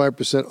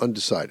 25%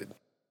 undecided.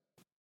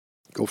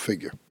 Go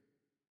figure.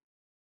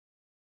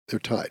 They're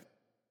tied.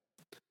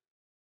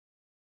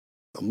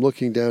 I'm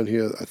looking down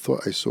here. I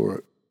thought I saw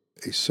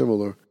a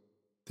similar.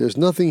 There's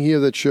nothing here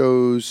that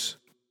shows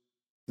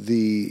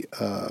the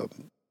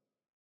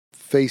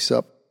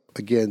face-up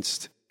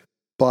against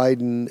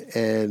Biden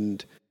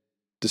and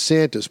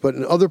DeSantis. But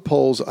in other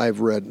polls I've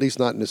read, at least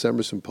not in this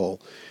Emerson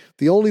poll,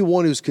 the only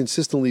one who's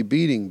consistently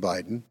beating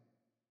Biden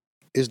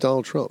is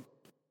Donald Trump.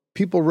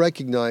 People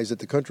recognize that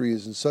the country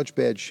is in such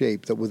bad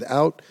shape that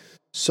without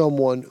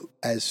someone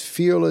as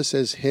fearless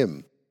as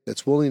him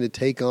that's willing to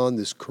take on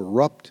this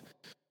corrupt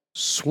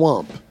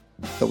swamp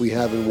that we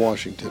have in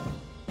Washington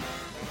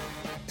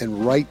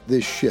and right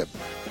this ship,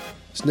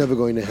 it's never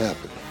going to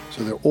happen.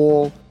 So they're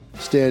all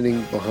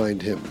standing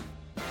behind him.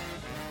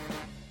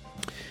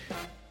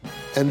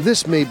 And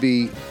this may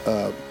be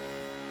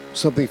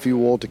something for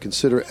you all to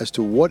consider as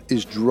to what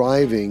is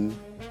driving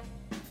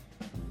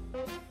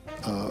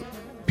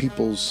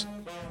people's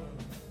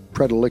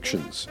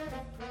predilections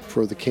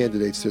for the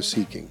candidates they're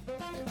seeking.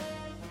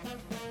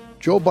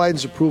 Joe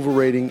Biden's approval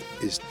rating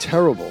is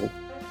terrible,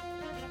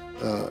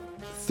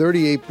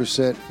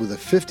 38% with a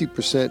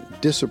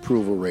 50%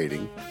 disapproval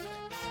rating.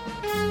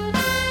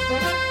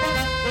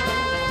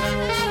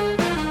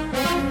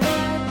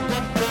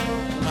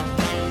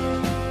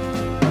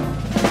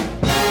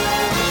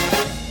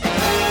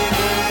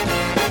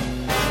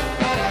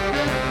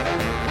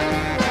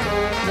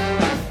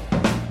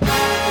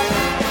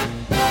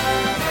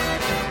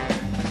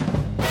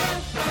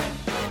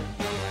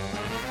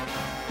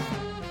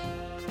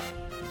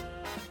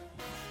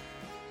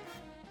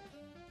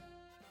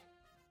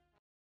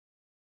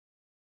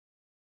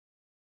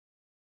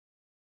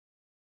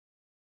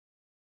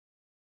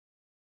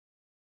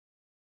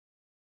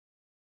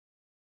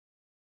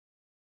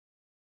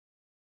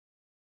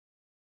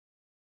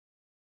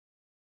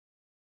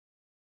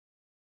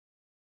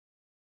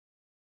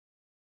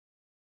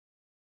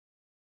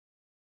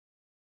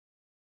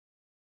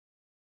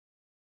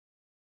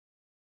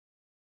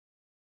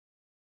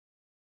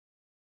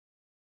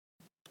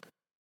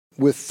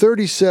 With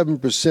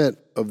 37%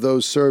 of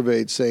those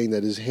surveyed saying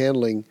that his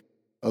handling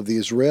of the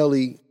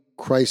Israeli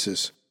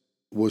crisis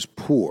was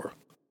poor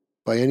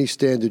by any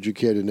standard you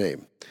care to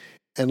name.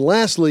 And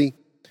lastly,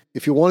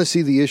 if you want to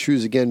see the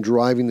issues again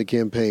driving the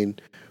campaign,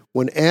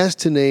 when asked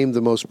to name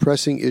the most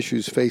pressing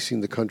issues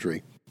facing the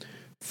country,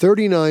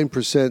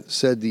 39%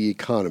 said the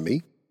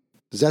economy.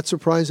 Does that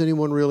surprise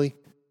anyone, really?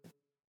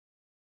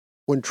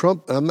 When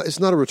Trump, it's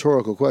not a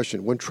rhetorical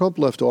question, when Trump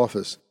left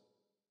office,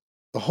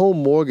 the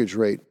home mortgage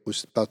rate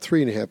was about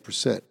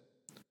 3.5%.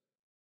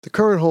 The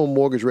current home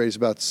mortgage rate is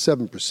about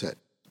 7%.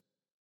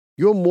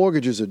 Your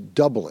mortgages are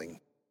doubling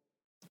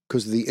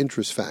because of the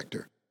interest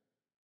factor.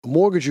 A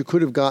mortgage you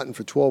could have gotten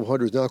for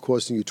 $1,200 is now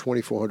costing you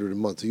 $2,400 a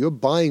month. So your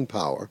buying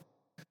power,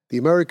 the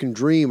American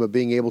dream of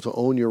being able to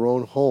own your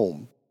own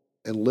home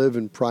and live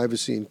in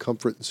privacy and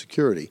comfort and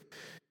security,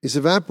 is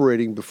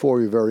evaporating before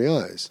your very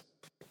eyes.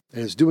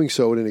 And it's doing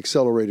so at an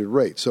accelerated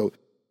rate. So,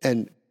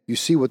 and you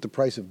see what the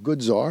price of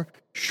goods are.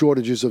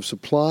 Shortages of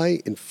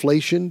supply,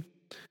 inflation,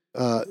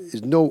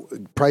 is no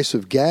price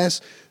of gas.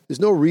 There's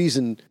no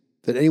reason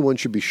that anyone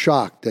should be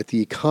shocked that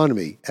the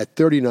economy at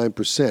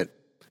 39%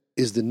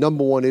 is the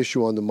number one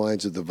issue on the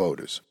minds of the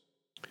voters.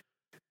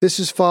 This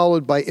is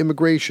followed by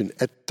immigration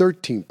at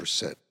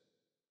 13%.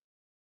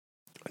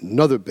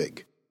 Another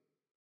big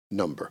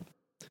number.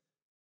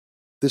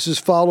 This is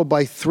followed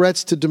by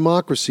threats to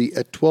democracy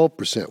at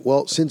 12%.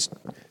 Well, since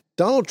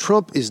Donald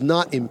Trump is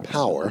not in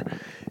power,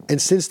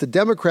 and since the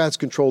Democrats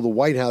control the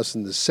White House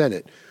and the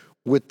Senate,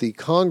 with the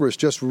Congress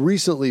just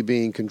recently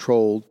being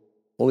controlled,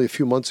 only a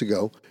few months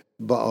ago,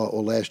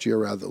 or last year,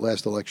 rather,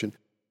 last election,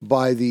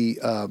 by the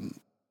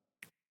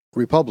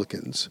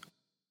Republicans,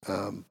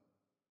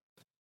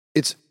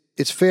 it's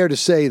fair to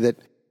say that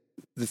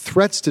the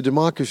threats to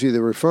democracy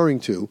they're referring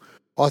to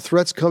are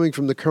threats coming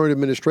from the current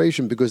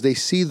administration because they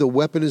see the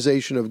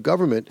weaponization of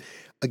government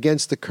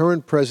against the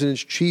current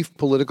president's chief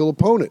political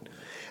opponent.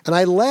 And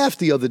I laughed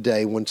the other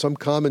day when some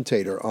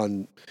commentator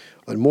on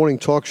a morning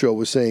talk show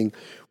was saying,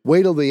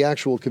 wait till the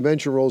actual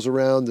convention rolls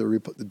around.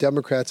 The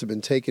Democrats have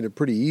been taking it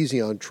pretty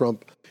easy on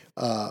Trump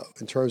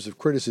in terms of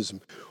criticism.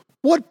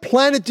 What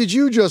planet did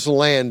you just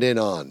land in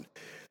on?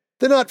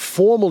 They're not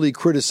formally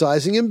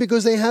criticizing him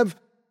because they have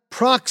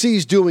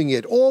proxies doing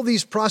it. All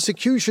these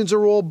prosecutions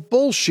are all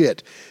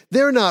bullshit.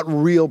 They're not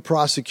real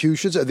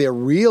prosecutions. They're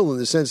real in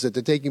the sense that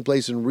they're taking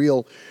place in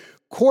real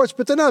courts,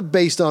 but they're not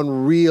based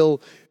on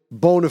real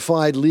bona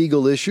fide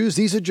legal issues.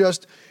 These are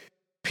just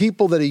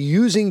people that are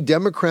using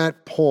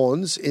Democrat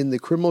pawns in the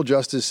criminal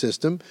justice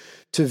system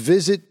to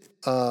visit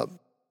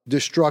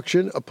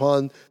destruction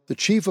upon the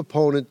chief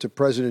opponent to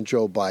President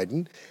Joe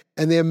Biden,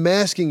 and they're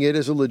masking it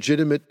as a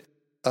legitimate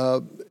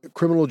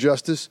criminal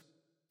justice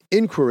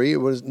inquiry. It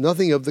was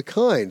nothing of the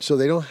kind. So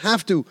they don't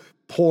have to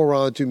pour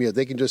onto me.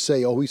 They can just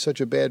say, oh, he's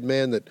such a bad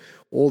man that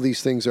all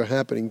these things are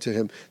happening to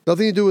him.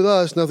 Nothing to do with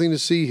us, nothing to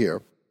see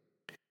here.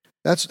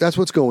 That's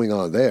what's going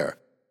on there.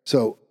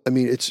 So, I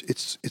mean,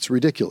 it's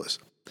ridiculous.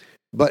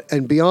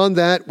 And beyond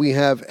that, we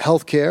have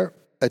healthcare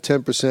at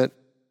 10%,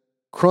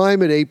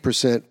 crime at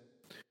 8%,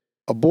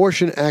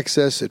 abortion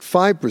access at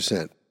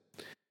 5%,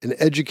 and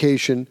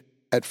education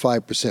at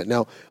 5%.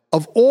 Now,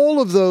 of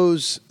all of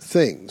those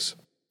things,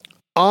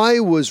 I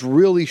was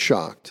really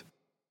shocked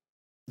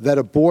that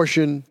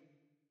abortion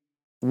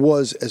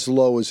was as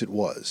low as it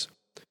was.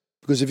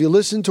 Because if you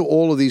listen to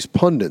all of these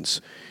pundits,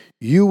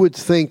 you would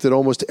think that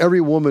almost every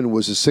woman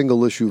was a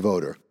single-issue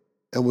voter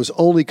and was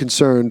only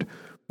concerned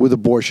with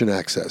abortion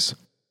access.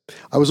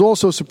 I was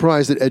also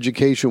surprised that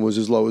education was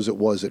as low as it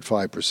was at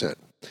 5%.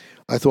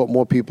 I thought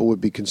more people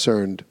would be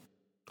concerned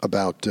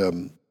about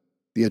the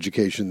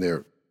education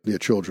their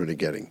children are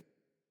getting.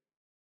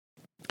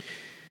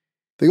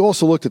 They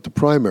also looked at the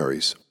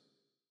primaries.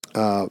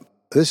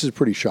 This is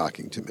pretty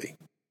shocking to me.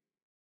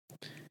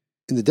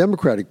 In the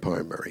Democratic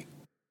primary,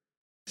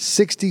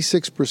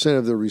 66%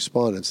 of the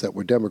respondents that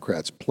were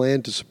Democrats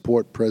planned to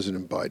support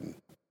President Biden.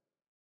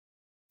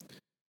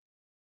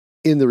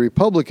 In the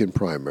Republican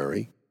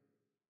primary,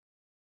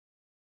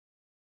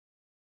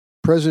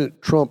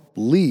 President Trump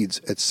leads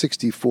at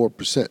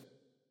 64%.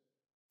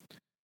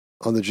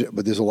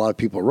 But there's a lot of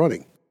people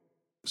running.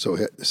 So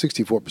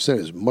 64%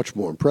 is much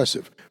more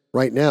impressive.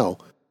 Right now,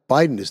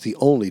 Biden is the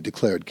only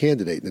declared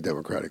candidate in the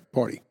Democratic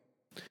Party.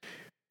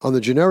 On the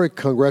generic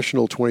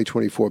congressional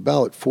 2024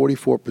 ballot,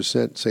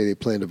 44% say they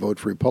plan to vote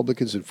for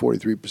Republicans and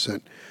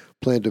 43%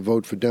 plan to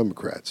vote for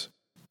Democrats.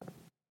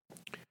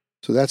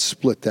 So that's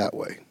split that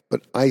way.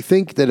 But I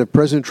think that if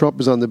President Trump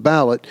is on the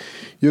ballot,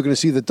 you're going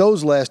to see that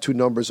those last two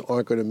numbers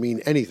aren't going to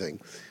mean anything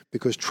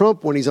because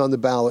Trump, when he's on the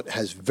ballot,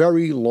 has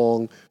very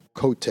long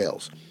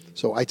coattails.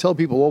 So I tell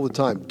people all the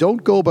time,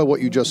 don't go by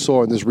what you just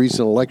saw in this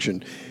recent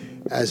election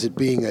as it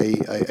being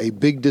a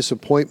big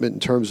disappointment in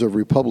terms of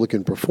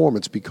Republican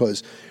performance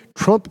because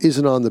Trump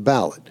isn't on the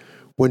ballot.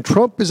 When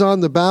Trump is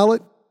on the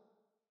ballot,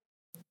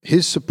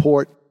 his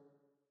support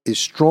is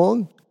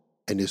strong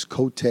and his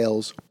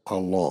coattails are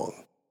long.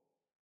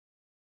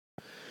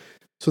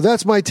 So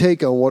that's my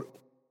take on what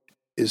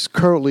is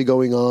currently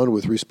going on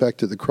with respect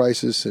to the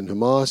crisis in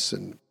Hamas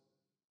and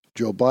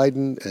Joe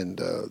Biden and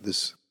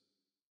this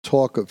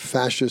talk of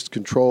fascist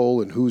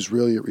control and who's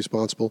really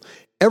responsible.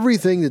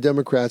 Everything the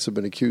Democrats have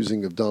been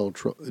accusing of Donald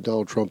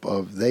Trump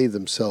of, they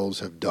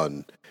themselves have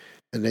done.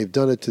 And they've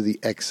done it to the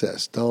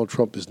excess. Donald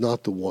Trump is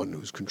not the one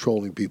who's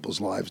controlling people's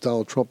lives.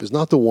 Donald Trump is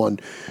not the one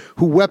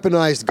who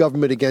weaponized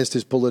government against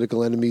his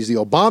political enemies. The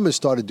Obamas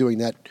started doing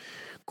that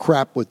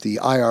crap with the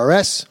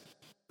IRS,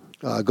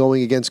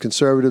 going against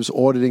conservatives,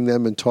 auditing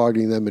them and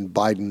targeting them, and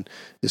Biden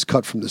is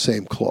cut from the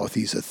same cloth.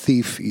 He's a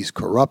thief, he's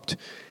corrupt,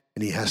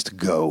 and he has to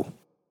go.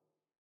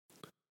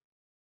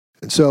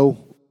 And so,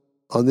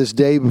 on this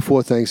day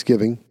before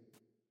Thanksgiving,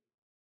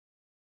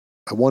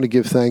 I want to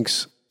give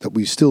thanks that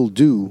we still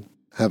do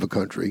have a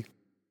country.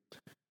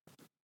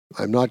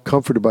 I'm not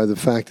comforted by the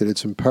fact that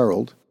it's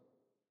imperiled,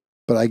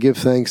 but I give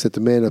thanks that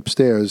the man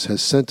upstairs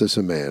has sent us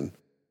a man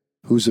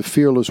who's a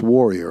fearless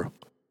warrior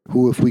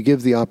who, if we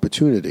give the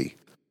opportunity,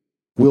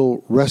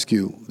 will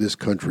rescue this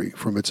country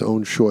from its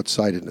own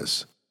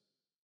short-sightedness,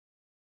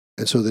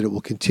 and so that it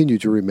will continue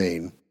to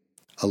remain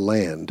a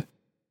land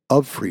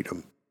of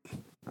freedom.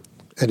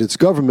 And its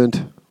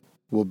government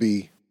will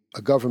be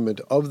a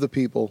government of the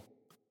people,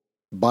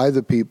 by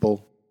the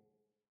people,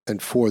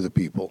 and for the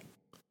people,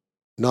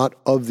 not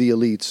of the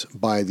elites,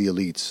 by the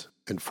elites,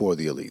 and for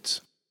the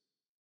elites.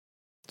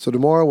 So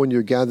tomorrow, when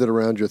you're gathered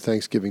around your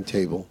Thanksgiving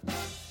table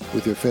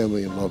with your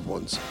family and loved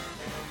ones,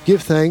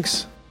 give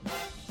thanks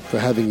for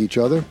having each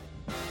other.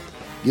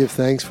 Give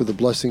thanks for the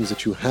blessings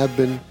that you have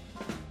been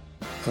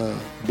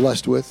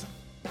blessed with.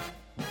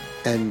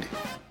 And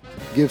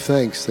give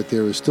thanks that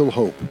there is still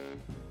hope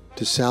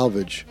to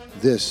salvage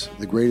this,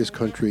 the greatest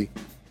country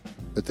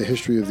that the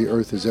history of the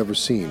earth has ever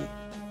seen,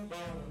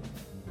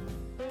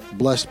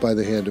 blessed by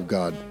the hand of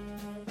God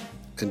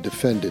and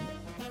defended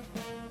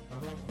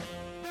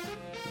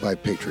by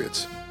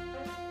patriots.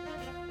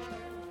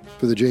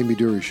 For the Jamie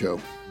Durie Show,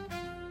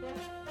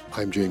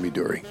 I'm Jamie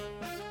Durie.